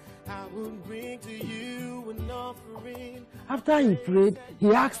 After he prayed,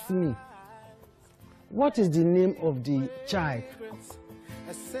 he asked me, what is the name of the child?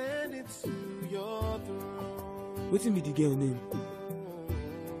 What's be the girl name?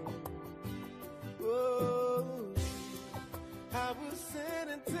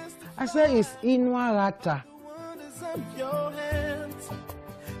 I said, it's Inuarata.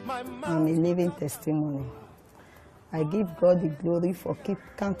 I'm a living testimony. I give God the glory for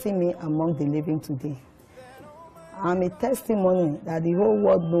counting me among the living today. I'm a testimony that the whole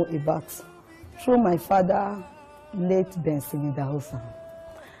world knows about through my father, late Benson in Idahosa.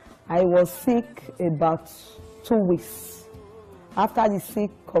 I was sick about 2 weeks. After the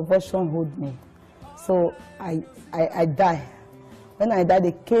sick, convulsion hold me. So I died. When I died,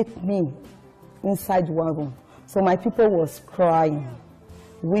 they kept me inside one room. So my people was crying,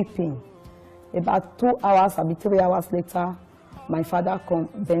 weeping. About 2 hours, maybe 3 hours later, my father called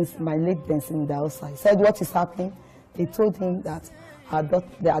my late Benson in the outside. He said, what is happening? They told him that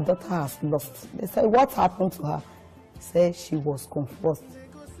their daughter has lost. They said, what happened to her? He said, she was confused.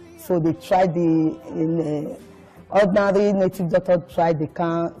 So they tried ordinary native doctor tried, they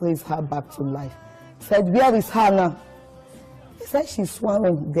can't raise her back to life. He said, where is her now? He said, she's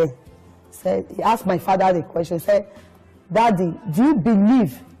swallowing there. He asked my father the question. He said, Daddy, do you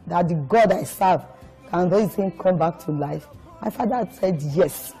believe that the God I serve can raise him come back to life? My father said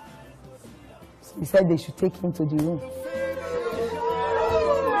yes. So he said they should take him to the room.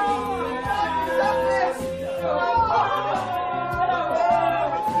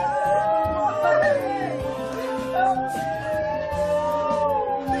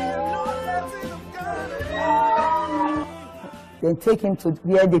 Then take him to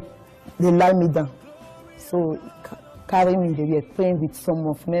where they lie me down. So carry me, they were praying with some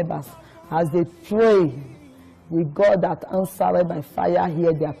of members. As they pray, the God that answered by fire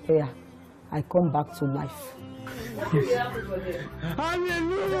hear their prayer. I come back to life. Hallelujah!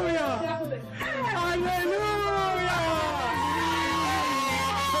 Hallelujah!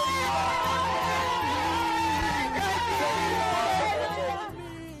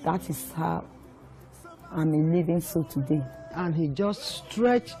 That is how I'm a living soul today. And he just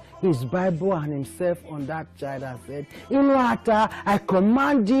stretched his Bible and himself on that child and said, Inuata, I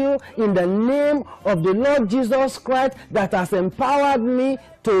command you in the name of the Lord Jesus Christ that has empowered me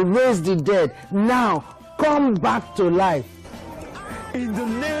to raise the dead. Now, come back to life. In the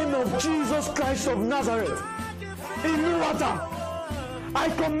name of Jesus Christ of Nazareth, Inuata, I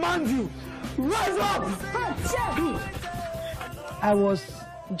command you, rise up! I was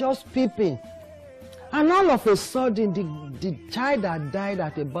just peeping. And all of a sudden, the child that died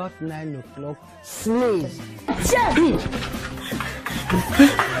at about 9 o'clock sneezed.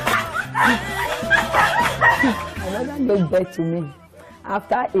 My mother gave birth to me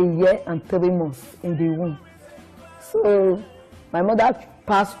after a year and 3 months in the womb. So my mother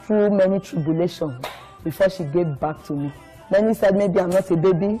passed through many tribulations before she gave back to me. Many said maybe I'm not a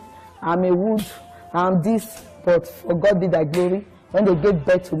baby, I'm a wood, I'm this, but for God be the glory. When they gave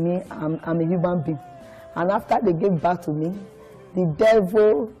birth to me, I'm a human being. And after they gave birth to me, the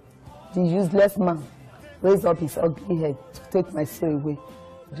devil, the useless man, raised up his ugly head to take my soul away.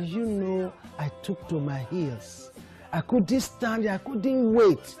 Do you know I took to my heels? I couldn't stand it, I couldn't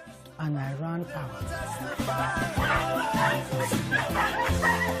wait, and I ran out.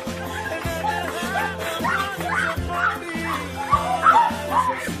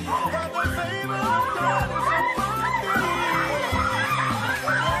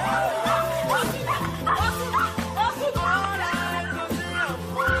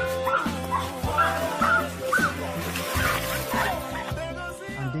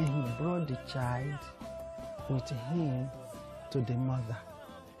 And then he brought the child with him to the mother.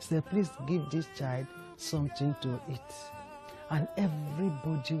 He said, please give this child something to eat. And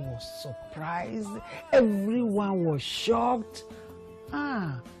everybody was surprised. Everyone was shocked.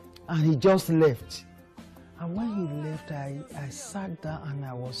 And he just left. And when he left, I sat down and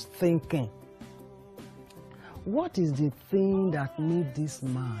I was thinking, what is the thing that made this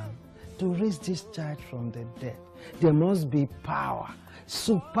man to raise this child from the dead? There must be power,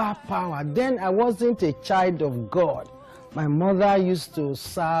 super power. Then I wasn't a child of God. My mother used to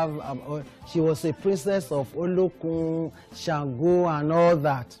serve, she was a princess of Olokun, Shango and all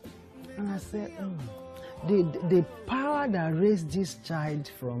that. And I said, the power that raised this child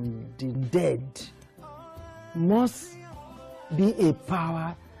from the dead must be a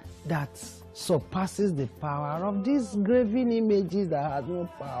power that surpasses the power of these graven images that have no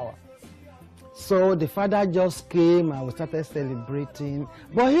power. So the father just came and we started celebrating,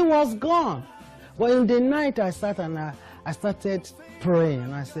 but he was gone. But in the night I sat and I started praying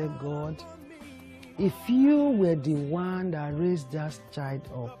and I said, God, if you were the one that raised that child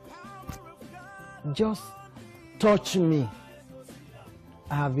up, just touch me.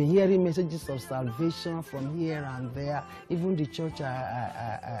 I have been hearing messages of salvation from here and there, even the church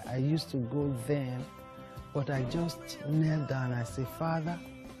I used to go then, but I just knelt down and I said, Father,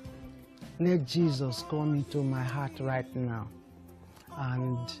 let Jesus come into my heart right now,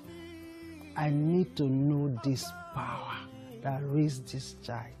 and I need to know this power that raised this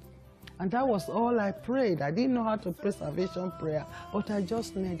child. And that was all I prayed. I didn't know how to pray salvation prayer, but I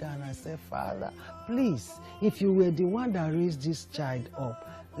just knelt down and I said, Father, please, if you were the one that raised this child up,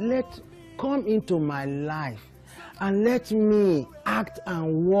 come into my life and let me act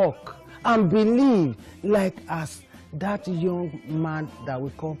and walk and believe like as that young man that we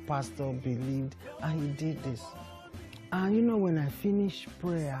call pastor believed, and he did this. And you know, when I finished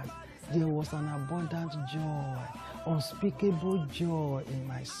prayer, there was an abundant joy, unspeakable joy in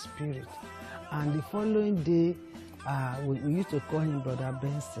my spirit. And the following day, we used to call him Brother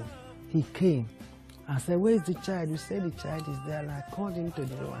Benson. He came and said, where is the child? You said the child is there. And I called him to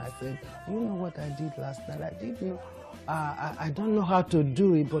the room and I said, you know what I did last night? I didn't know. I don't know how to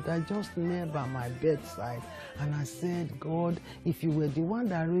do it, but I just knelt by my bedside and I said, God, if you were the one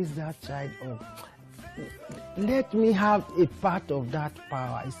that raised that child up, let me have a part of that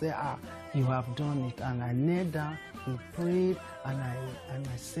power. He said, you have done it. And I knelt down, he prayed, and I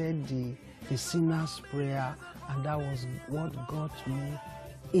said the sinner's prayer, and that was what got me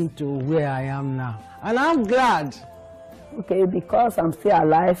into where I am now. And I'm glad. Okay, because I'm still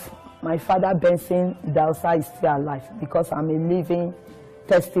alive, my father Benson Idahosa is still alive, because I'm a living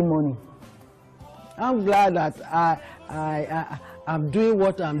testimony. I'm glad that I'm doing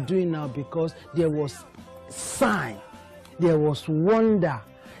what I'm doing now, because there was sign, there was wonder,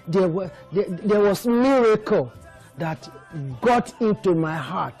 there was miracle that got into my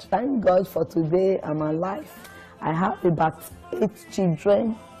heart. Thank God for today I'm alive. I have about 8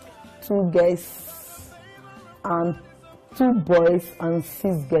 children, 2 girls and 2 boys and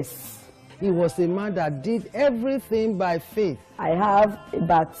 6 girls. He was a man that did everything by faith. I have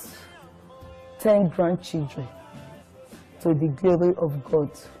about 10 grandchildren, to the glory of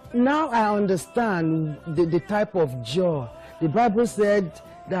God. Now I understand the type of joy. The Bible said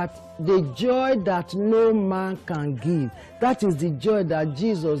that the joy that no man can give, that is the joy that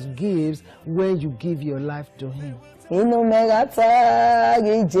Jesus gives when you give your life to him. Inu mega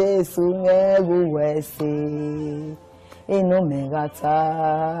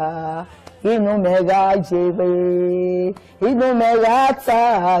jebe, inu mega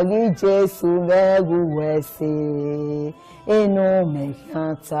tagi Jesu megu wese, inu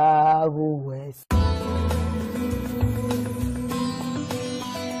mega tagu wese.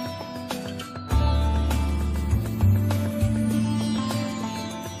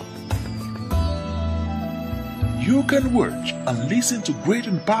 You can watch and listen to great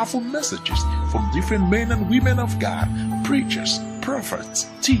and powerful messages from different men and women of God, preachers, prophets,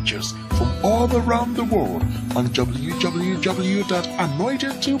 teachers from all around the world on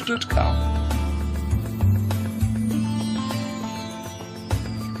www.anointedtube.com.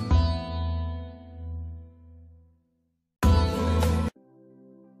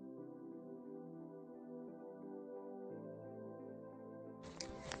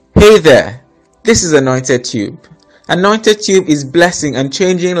 Hey there, this is Anointed Tube. Anointed Tube is blessing and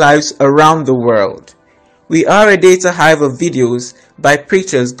changing lives around the world. We are a data hive of videos by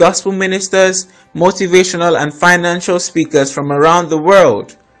preachers, gospel ministers, motivational and financial speakers from around the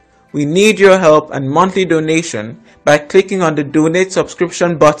world. We need your help and monthly donation by clicking on the donate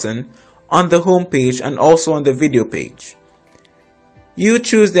subscription button on the homepage and also on the video page. You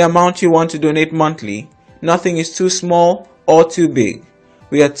choose the amount you want to donate monthly. Nothing is too small or too big.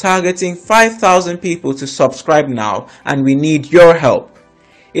 We are targeting 5,000 people to subscribe now, and we need your help.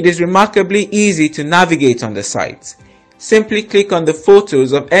 It is remarkably easy to navigate on the site. Simply click on the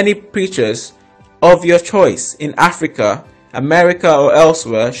photos of any preachers of your choice in Africa, America or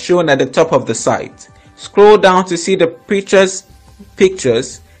elsewhere shown at the top of the site. Scroll down to see the preachers'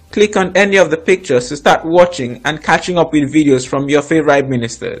 pictures. Click on any of the pictures to start watching and catching up with videos from your favorite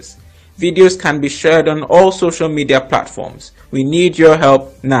ministers. Videos can be shared on all social media platforms. We need your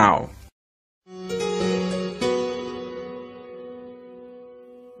help now.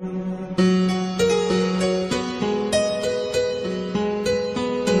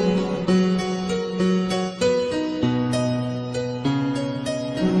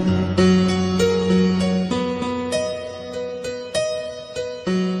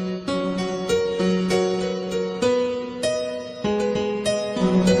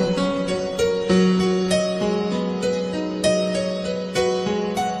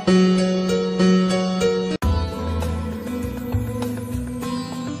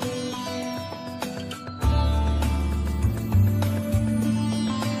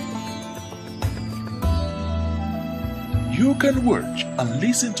 You can watch and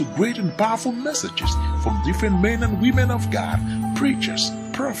listen to great and powerful messages from different men and women of God, preachers,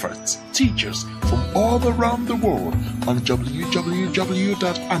 prophets, teachers from all around the world on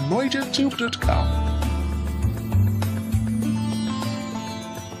www.anointedtube.com.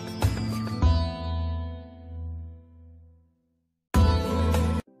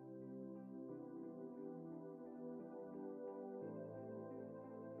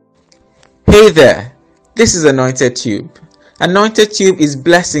 Hey there, this is Anointed Tube. Anointed Tube is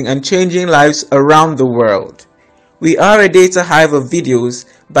blessing and changing lives around the world. We are a data hive of videos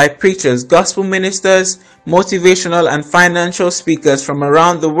by preachers, gospel ministers, motivational and financial speakers from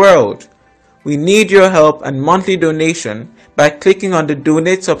around the world. We need your help and monthly donation by clicking on the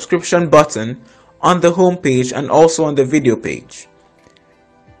donate subscription button on the homepage and also on the video page.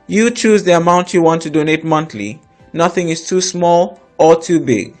 You choose the amount you want to donate monthly. Nothing is too small or too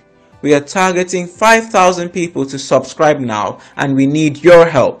big. We are targeting 5,000 people to subscribe now, and we need your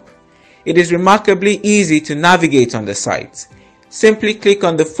help. It is remarkably easy to navigate on the site. Simply click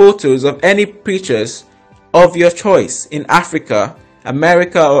on the photos of any preachers of your choice in Africa,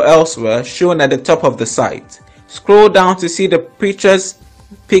 America or elsewhere shown at the top of the site. Scroll down to see the preachers'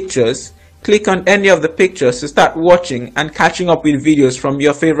 pictures. Click on any of the pictures to start watching and catching up with videos from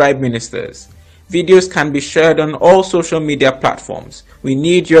your favorite ministers. Videos can be shared on all social media platforms. We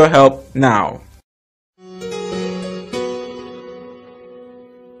need your help now.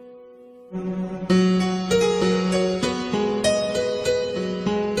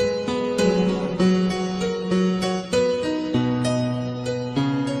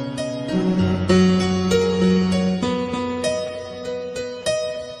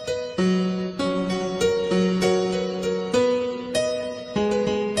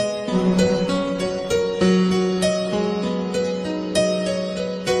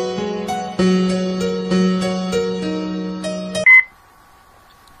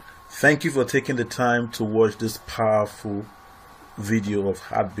 Thank you for taking the time to watch this powerful video of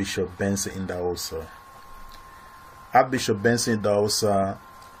Archbishop Benson Idahosa. Archbishop Benson Idahosa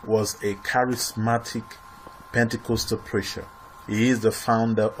was a charismatic Pentecostal preacher. He is the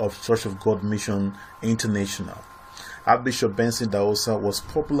founder of Church of God Mission International. Archbishop Benson Idahosa was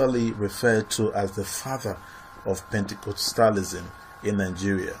popularly referred to as the father of Pentecostalism in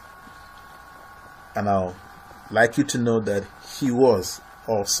Nigeria. And I'd like you to know that he was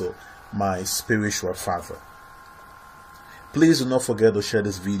also my spiritual father. Please do not forget to share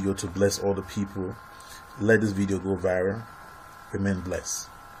this video to bless other people. Let this video go viral. Remain blessed.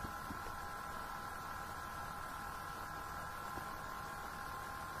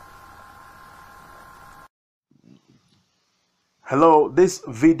 Hello, this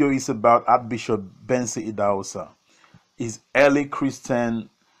video is about Archbishop Benson Idahosa, his early Christian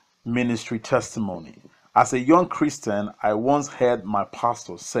ministry testimony. As a young Christian, I once heard my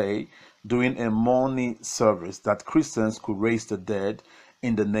pastor say during a morning service that Christians could raise the dead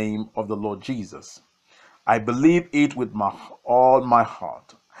in the name of the Lord Jesus. I believe it with all my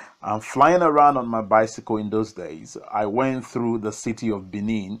heart. I'm flying around on my bicycle in those days. I went through the city of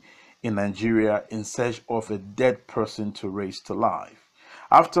Benin in Nigeria in search of a dead person to raise to life.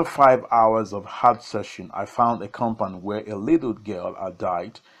 After 5 hours of hard searching, I found a compound where a little girl had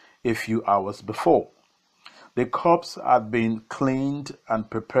died a few hours before. The corpse had been cleaned and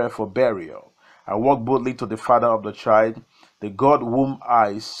prepared for burial. I walked boldly to the father of the child. The God whom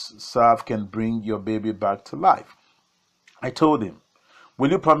I serve can bring your baby back to life. I told him,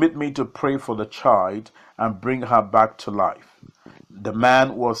 will you permit me to pray for the child and bring her back to life? The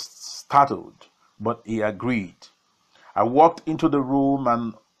man was startled, but he agreed. I walked into the room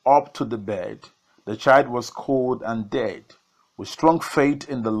and up to the bed. The child was cold and dead. With strong faith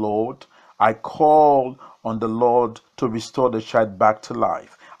in the Lord, I called on the Lord to restore the child back to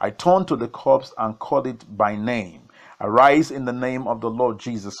life. I turned to the corpse and called it by name. Arise in the name of the Lord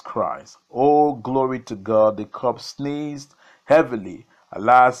Jesus Christ. Oh, glory to God. The corpse sneezed heavily.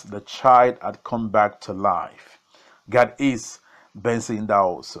 Alas, the child had come back to life. God is Benson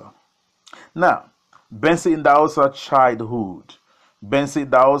Idahosa. Now, Benson Idahosa childhood. Benson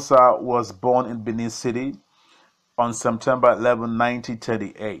Idahosa was born in Benin City on September 11,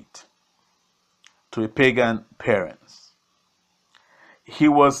 1938, to a pagan parents. He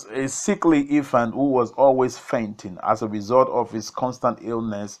was a sickly infant who was always fainting. As a result of his constant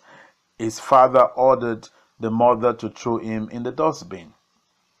illness, his father ordered the mother to throw him in the dustbin.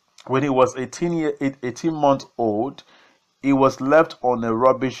 When he was 18 months old, he was left on a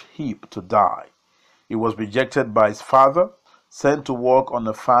rubbish heap to die. He was rejected by his father, sent to work on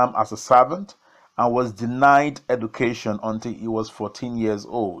a farm as a servant, and was denied education until he was 14 years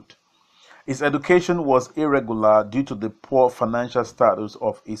old. His education was irregular due to the poor financial status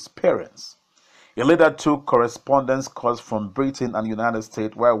of his parents. He later took correspondence course from Britain and United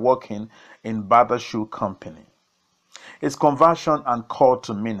States while working in Barber Shoe Company. His conversion and call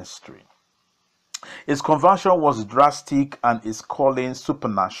to ministry. His conversion was drastic and his calling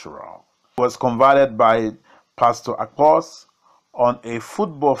supernatural. He was converted by Pastor Akpos on a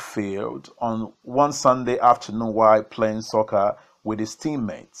football field on one Sunday afternoon while playing soccer with his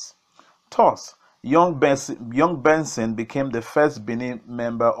teammates. Thus, young Benson became the first Benin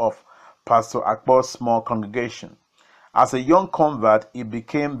member of Pastor Akpos' small congregation. As a young convert, he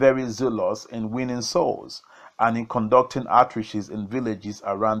became very zealous in winning souls and in conducting outreaches in villages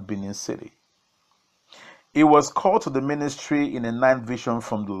around Benin City. He was called to the ministry in a night vision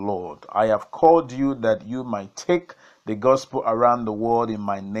from the Lord. I have called you that you might take the gospel around the world in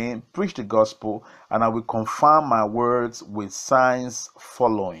my name, preach the gospel, and I will confirm my words with signs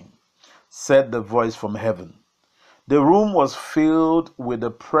following, said the voice from heaven. The room was filled with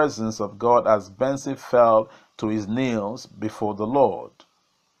the presence of God as Benson fell to his knees before the Lord.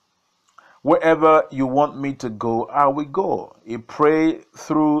 Wherever you want me to go, I will go. He prayed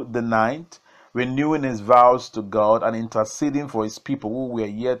through the night, renewing his vows to God and interceding for his people who were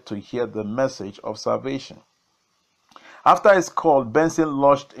yet to hear the message of salvation. After his call, Benson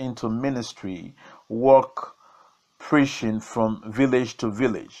launched into ministry work, preaching from village to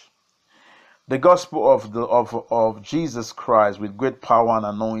village. The gospel of Jesus Christ with great power and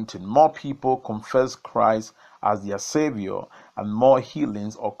anointing. More people confess Christ as their Savior, and more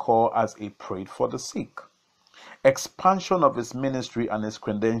healings occur as he prayed for the sick. Expansion of his ministry and his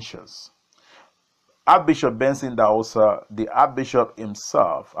credentials. Archbishop Benson Idahosa, the Archbishop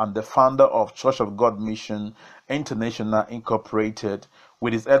himself, and the founder of Church of God Mission International Incorporated,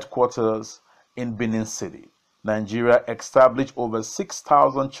 with its headquarters in Benin City, Nigeria, established over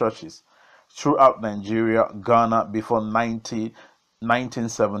 6,000 churches throughout Nigeria, Ghana before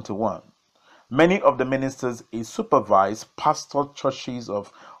 1971. Many of the ministers he supervised pastored churches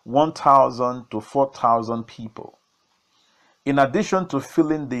of 1,000 to 4,000 people. In addition to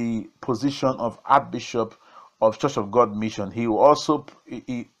filling the position of Archbishop of Church of God Mission, he was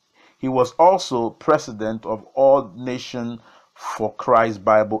also president of All Nation for Christ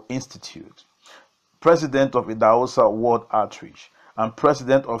Bible Institute, president of Idahosa World Outreach, and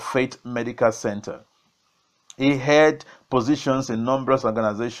president of Faith Medical Center. He held positions in numerous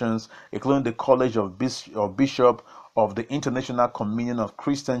organizations, including the College of Bishop of the International Communion of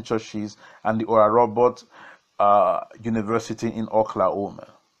Christian Churches and the Oral Roberts University in Oklahoma.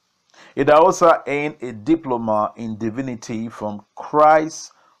 Idahosa earned a diploma in divinity from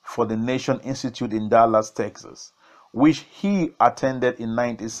Christ for the Nation Institute in Dallas, Texas, which he attended in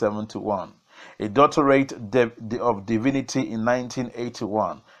 1971, a doctorate of divinity in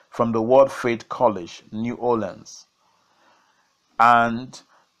 1981 from the World Faith College, New Orleans, and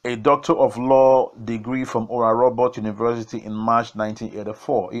a Doctor of Law degree from Oral Roberts University in March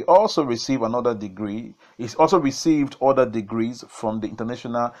 1984. He also received other degrees from the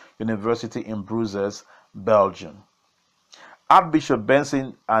International University in Brussels, Belgium. Archbishop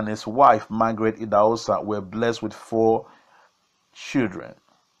Benson and his wife Margaret Idahosa were blessed with 4 children.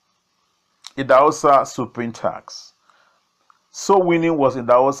 Idahosa Supreme Tax. So winning was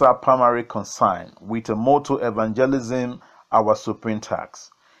Idahosa's primary concern, with a motto, evangelism, our supreme tax.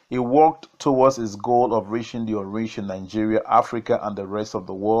 He worked towards his goal of reaching the unreached in Nigeria, Africa, and the rest of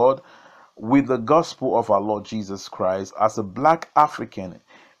the world with the gospel of our Lord Jesus Christ. As a black African,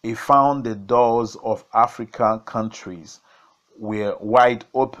 he found the doors of African countries were wide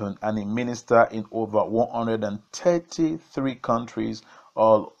open, and he ministered in over 123 countries,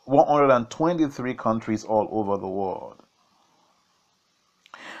 123 countries all over the world.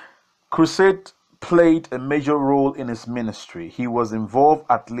 Crusade played a major role in his ministry. He was involved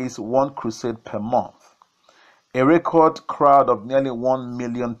at least 1 crusade per month. A record crowd of nearly 1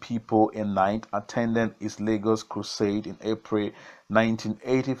 million people a night attended his Lagos crusade in April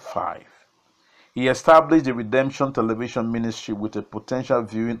 1985. He established the Redemption Television Ministry with a potential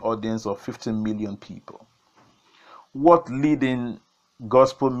viewing audience of 15 million people. What leading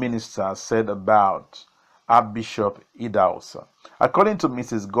gospel ministers said about Archbishop Idahosa? According to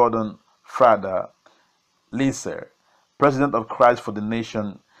Mrs. Gordon Frada Leeser, president of Christ for the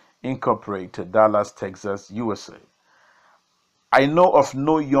Nation Incorporated, Dallas, Texas, USA, I know of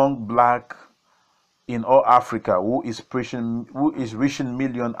no young black in all Africa who is reaching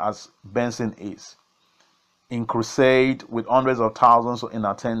millions as Benson is. In crusade with hundreds of thousands in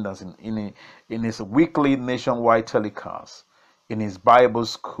attendance in his weekly nationwide telecast, in his Bible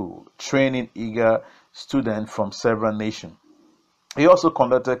school, training eager students from several nations. He also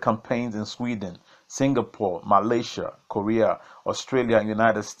conducted campaigns in Sweden, Singapore, Malaysia, Korea, Australia, and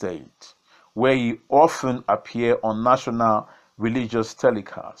United States, where he often appeared on national religious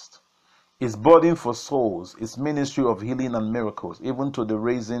telecasts. His burden for souls, his ministry of healing and miracles, even to the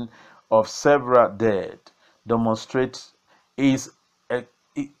raising of several dead, demonstrate he is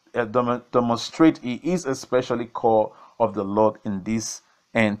especially called of the Lord in this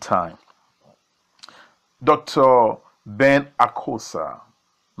end time. Dr. Ben Akosa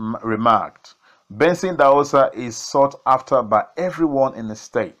remarked, Benson Idahosa is sought after by everyone in the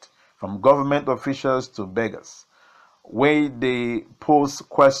state, from government officials to beggars. When they pose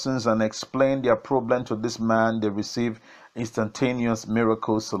questions and explain their problem to this man, they receive instantaneous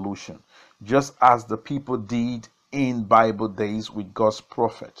miracle solution, just as the people did in Bible days with God's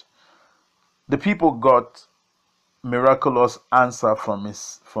prophet. The people got miraculous answer from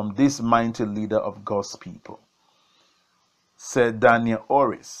this mighty leader of God's people, said Daniel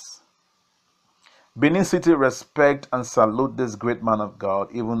Oris. Benin City respect and salute this great man of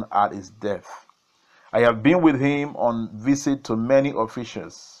God even at his death. I have been with him on visit to many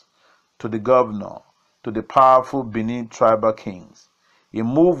officials, to the governor, to the powerful Benin tribal kings. He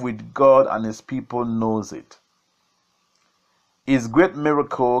moved with God and his people knows it. His great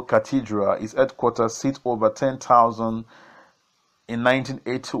miracle cathedral, his headquarters, seat over 10,000 in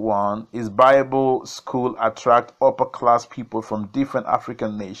 1981. His Bible school attract upper-class people from different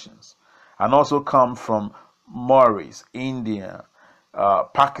African nations and also come from Mauritius, India,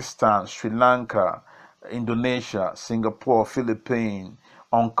 Pakistan, Sri Lanka, Indonesia, Singapore, Philippines,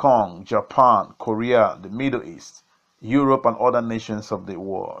 Hong Kong, Japan, Korea, the Middle East, Europe, and other nations of the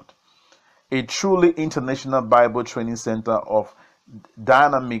world. A truly international Bible training center of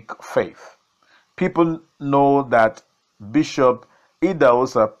dynamic faith. People know that Bishop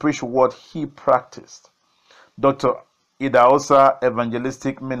Idahosa preached what he practiced. Dr. Idahosa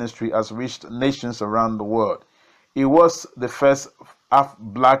evangelistic ministry has reached nations around the world. He was the first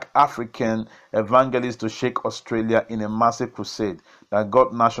black African evangelist to shake Australia in a massive crusade that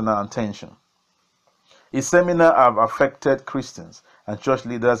got national attention. His seminars have affected Christians and church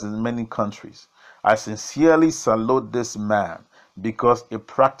leaders in many countries. I sincerely salute this man because he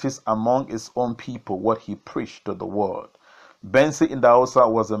practiced among his own people what he preached to the world. Benson Idahosa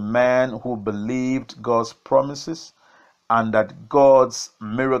was a man who believed God's promises and that God's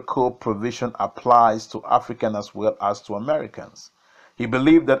miracle provision applies to Africans as well as to Americans. He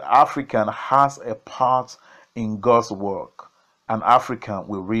believed that African has a part in God's work and African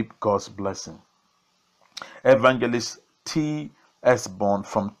will reap God's blessing. Evangelist T. S. Bond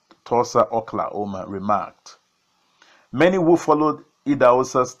from Tulsa, Oklahoma remarked, many who followed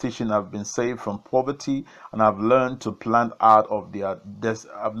Idahosa's teaching have been saved from poverty, and have learned to plant out of their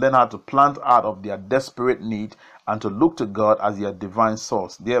have learned how to plant out of their desperate need and to look to God as their divine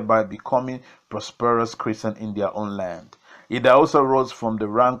source, thereby becoming prosperous Christians in their own land. Idahosa rose from the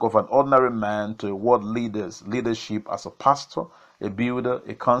rank of an ordinary man to a world leadership as a pastor, a builder,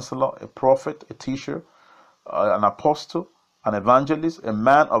 a counselor, a prophet, a teacher, an apostle, an evangelist, a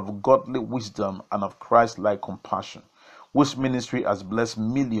man of godly wisdom and of Christ-like compassion, whose ministry has blessed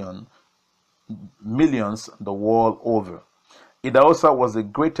millions the world over. Idahosa was the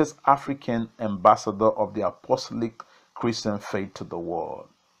greatest African ambassador of the apostolic Christian faith to the world.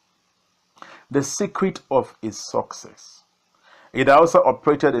 The secret of his success. Idahosa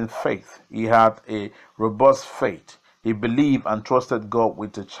operated in faith. He had a robust faith. He believed and trusted God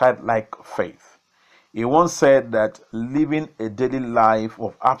with a childlike faith. He once said that living a daily life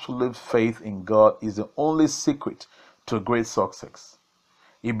of absolute faith in God is the only secret to great success.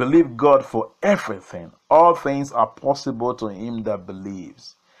 He believed God for everything. All things are possible to him that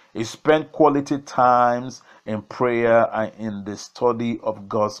believes. He spent quality times in prayer and in the study of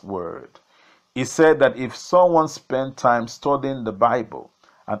God's word. He said that if someone spent time studying the Bible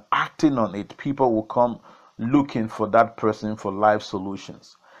and acting on it, people will come looking for that person for life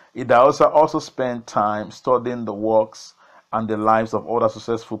solutions. Idahosa also spent time studying the works and the lives of other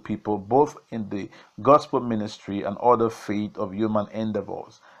successful people, both in the gospel ministry and other fields of human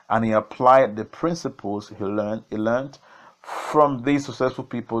endeavors, and he applied the principles he learned from these successful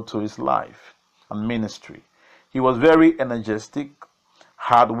people to his life and ministry. He was very energetic,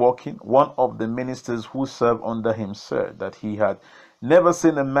 hardworking. One of the ministers who served under him said that he had never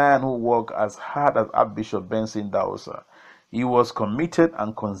seen a man who worked as hard as Archbishop Benson Idahosa. He was committed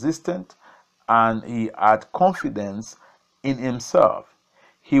and consistent, and he had confidence in himself.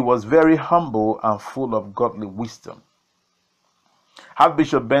 He was very humble and full of godly wisdom.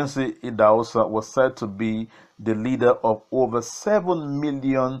 Archbishop Benson Idahosa was said to be the leader of over 7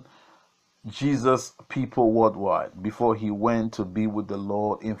 million Jesus people worldwide before he went to be with the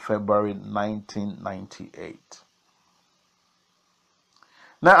Lord in February 1998.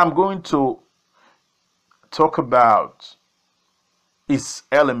 Now I'm going to talk about his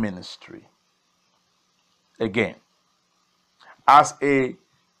early ministry. Again, as a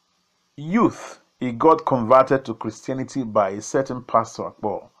youth, he got converted to Christianity by a certain Pastor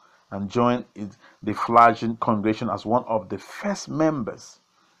Akbar and joined the fledgling congregation as one of the first members.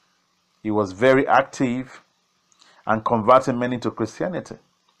 He was very active and converting many to Christianity.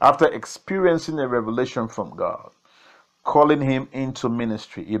 After experiencing a revelation from God, calling him into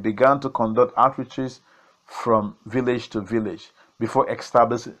ministry, he began to conduct outreaches from village to village before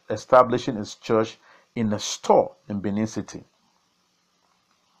establishing his church in a store in Benin City.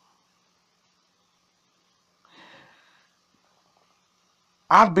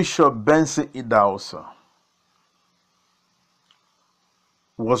 Archbishop Benson Idahosa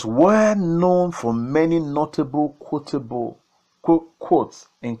was well known for many notable quotable quotes,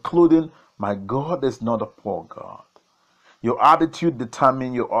 including, "My God is not a poor God. Your attitude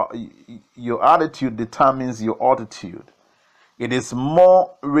determines your altitude. It is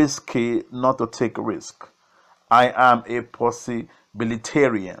more risky not to take risk. I am a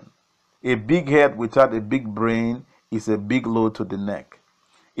possibilitarian. A big head without a big brain is a big load to the neck.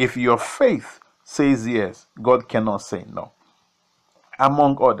 If your faith says yes, God cannot say no."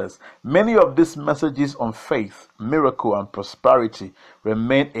 Among others, many of these messages on faith, miracle, and prosperity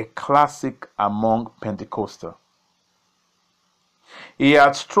remain a classic among Pentecostals. He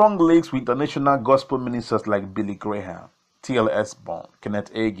had strong links with international gospel ministers like Billy Graham, T.L.S. Bond,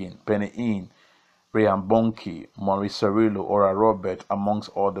 Kenneth Hagin, Penny Hinn, Ryan Bonnke, Maurice Cerullo, Oral Roberts, amongst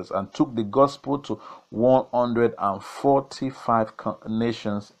others, and took the gospel to 145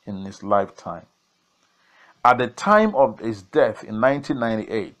 nations in his lifetime. At the time of his death in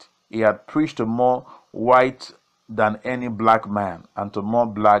 1998, he had preached to more white than any black man and to more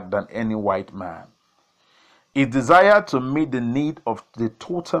black than any white man. His desire to meet the need of the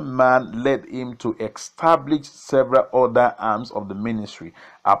total man led him to establish several other arms of the ministry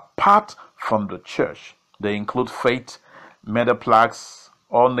apart from the church. They include Faith, Metaplex,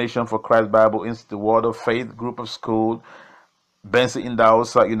 All Nation for Christ Bible Institute, Word of Faith Group of School, Benson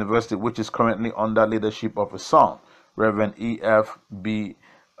Idahosa University, which is currently under leadership of his son, Reverend E.F.B.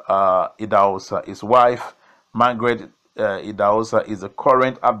 Idahosa. His wife, Margaret Idahosa, is the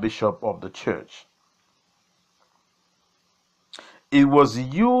current Archbishop of the church. It was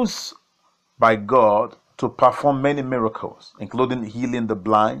used by God to perform many miracles, including healing the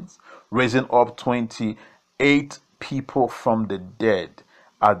blind, raising up 28 people from the dead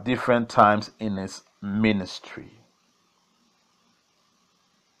at different times in his ministry.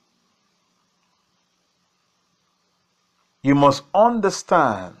 You must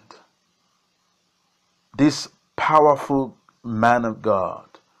understand this powerful man of God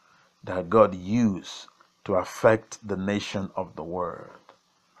that God used to affect the nation of the world.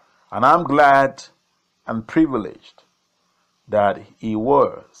 And I'm glad and privileged that he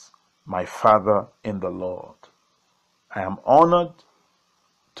was my father in the Lord. I am honored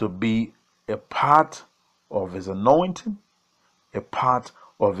to be a part of his anointing, a part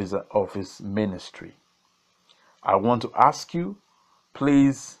of his ministry. I want to ask you,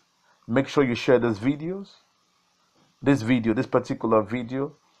 please make sure you share this particular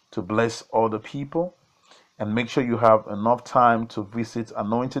video, to bless other people. And make sure you have enough time to visit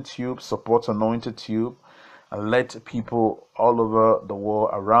Anointed Tube, support Anointed Tube, and let people all over the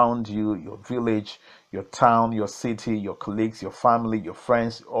world around you, your village, your town, your city, your colleagues, your family, your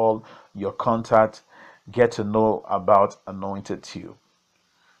friends, all your contact, get to know about Anointed Tube.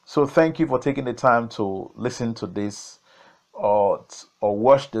 So thank you for taking the time to listen to this or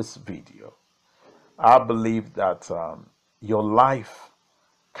watch this video. I believe that your life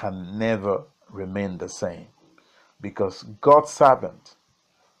can never remain the same, because God's servant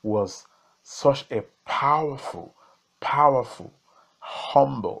was such a powerful,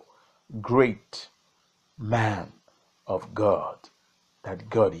 humble, great man of God that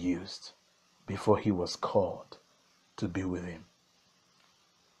God used before he was called to be with him.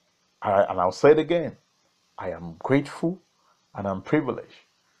 And I'll say it again, I am grateful and I'm privileged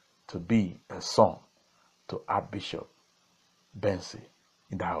to be a son to Archbishop Benson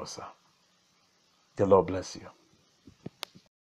in Idahosa. The Lord bless you.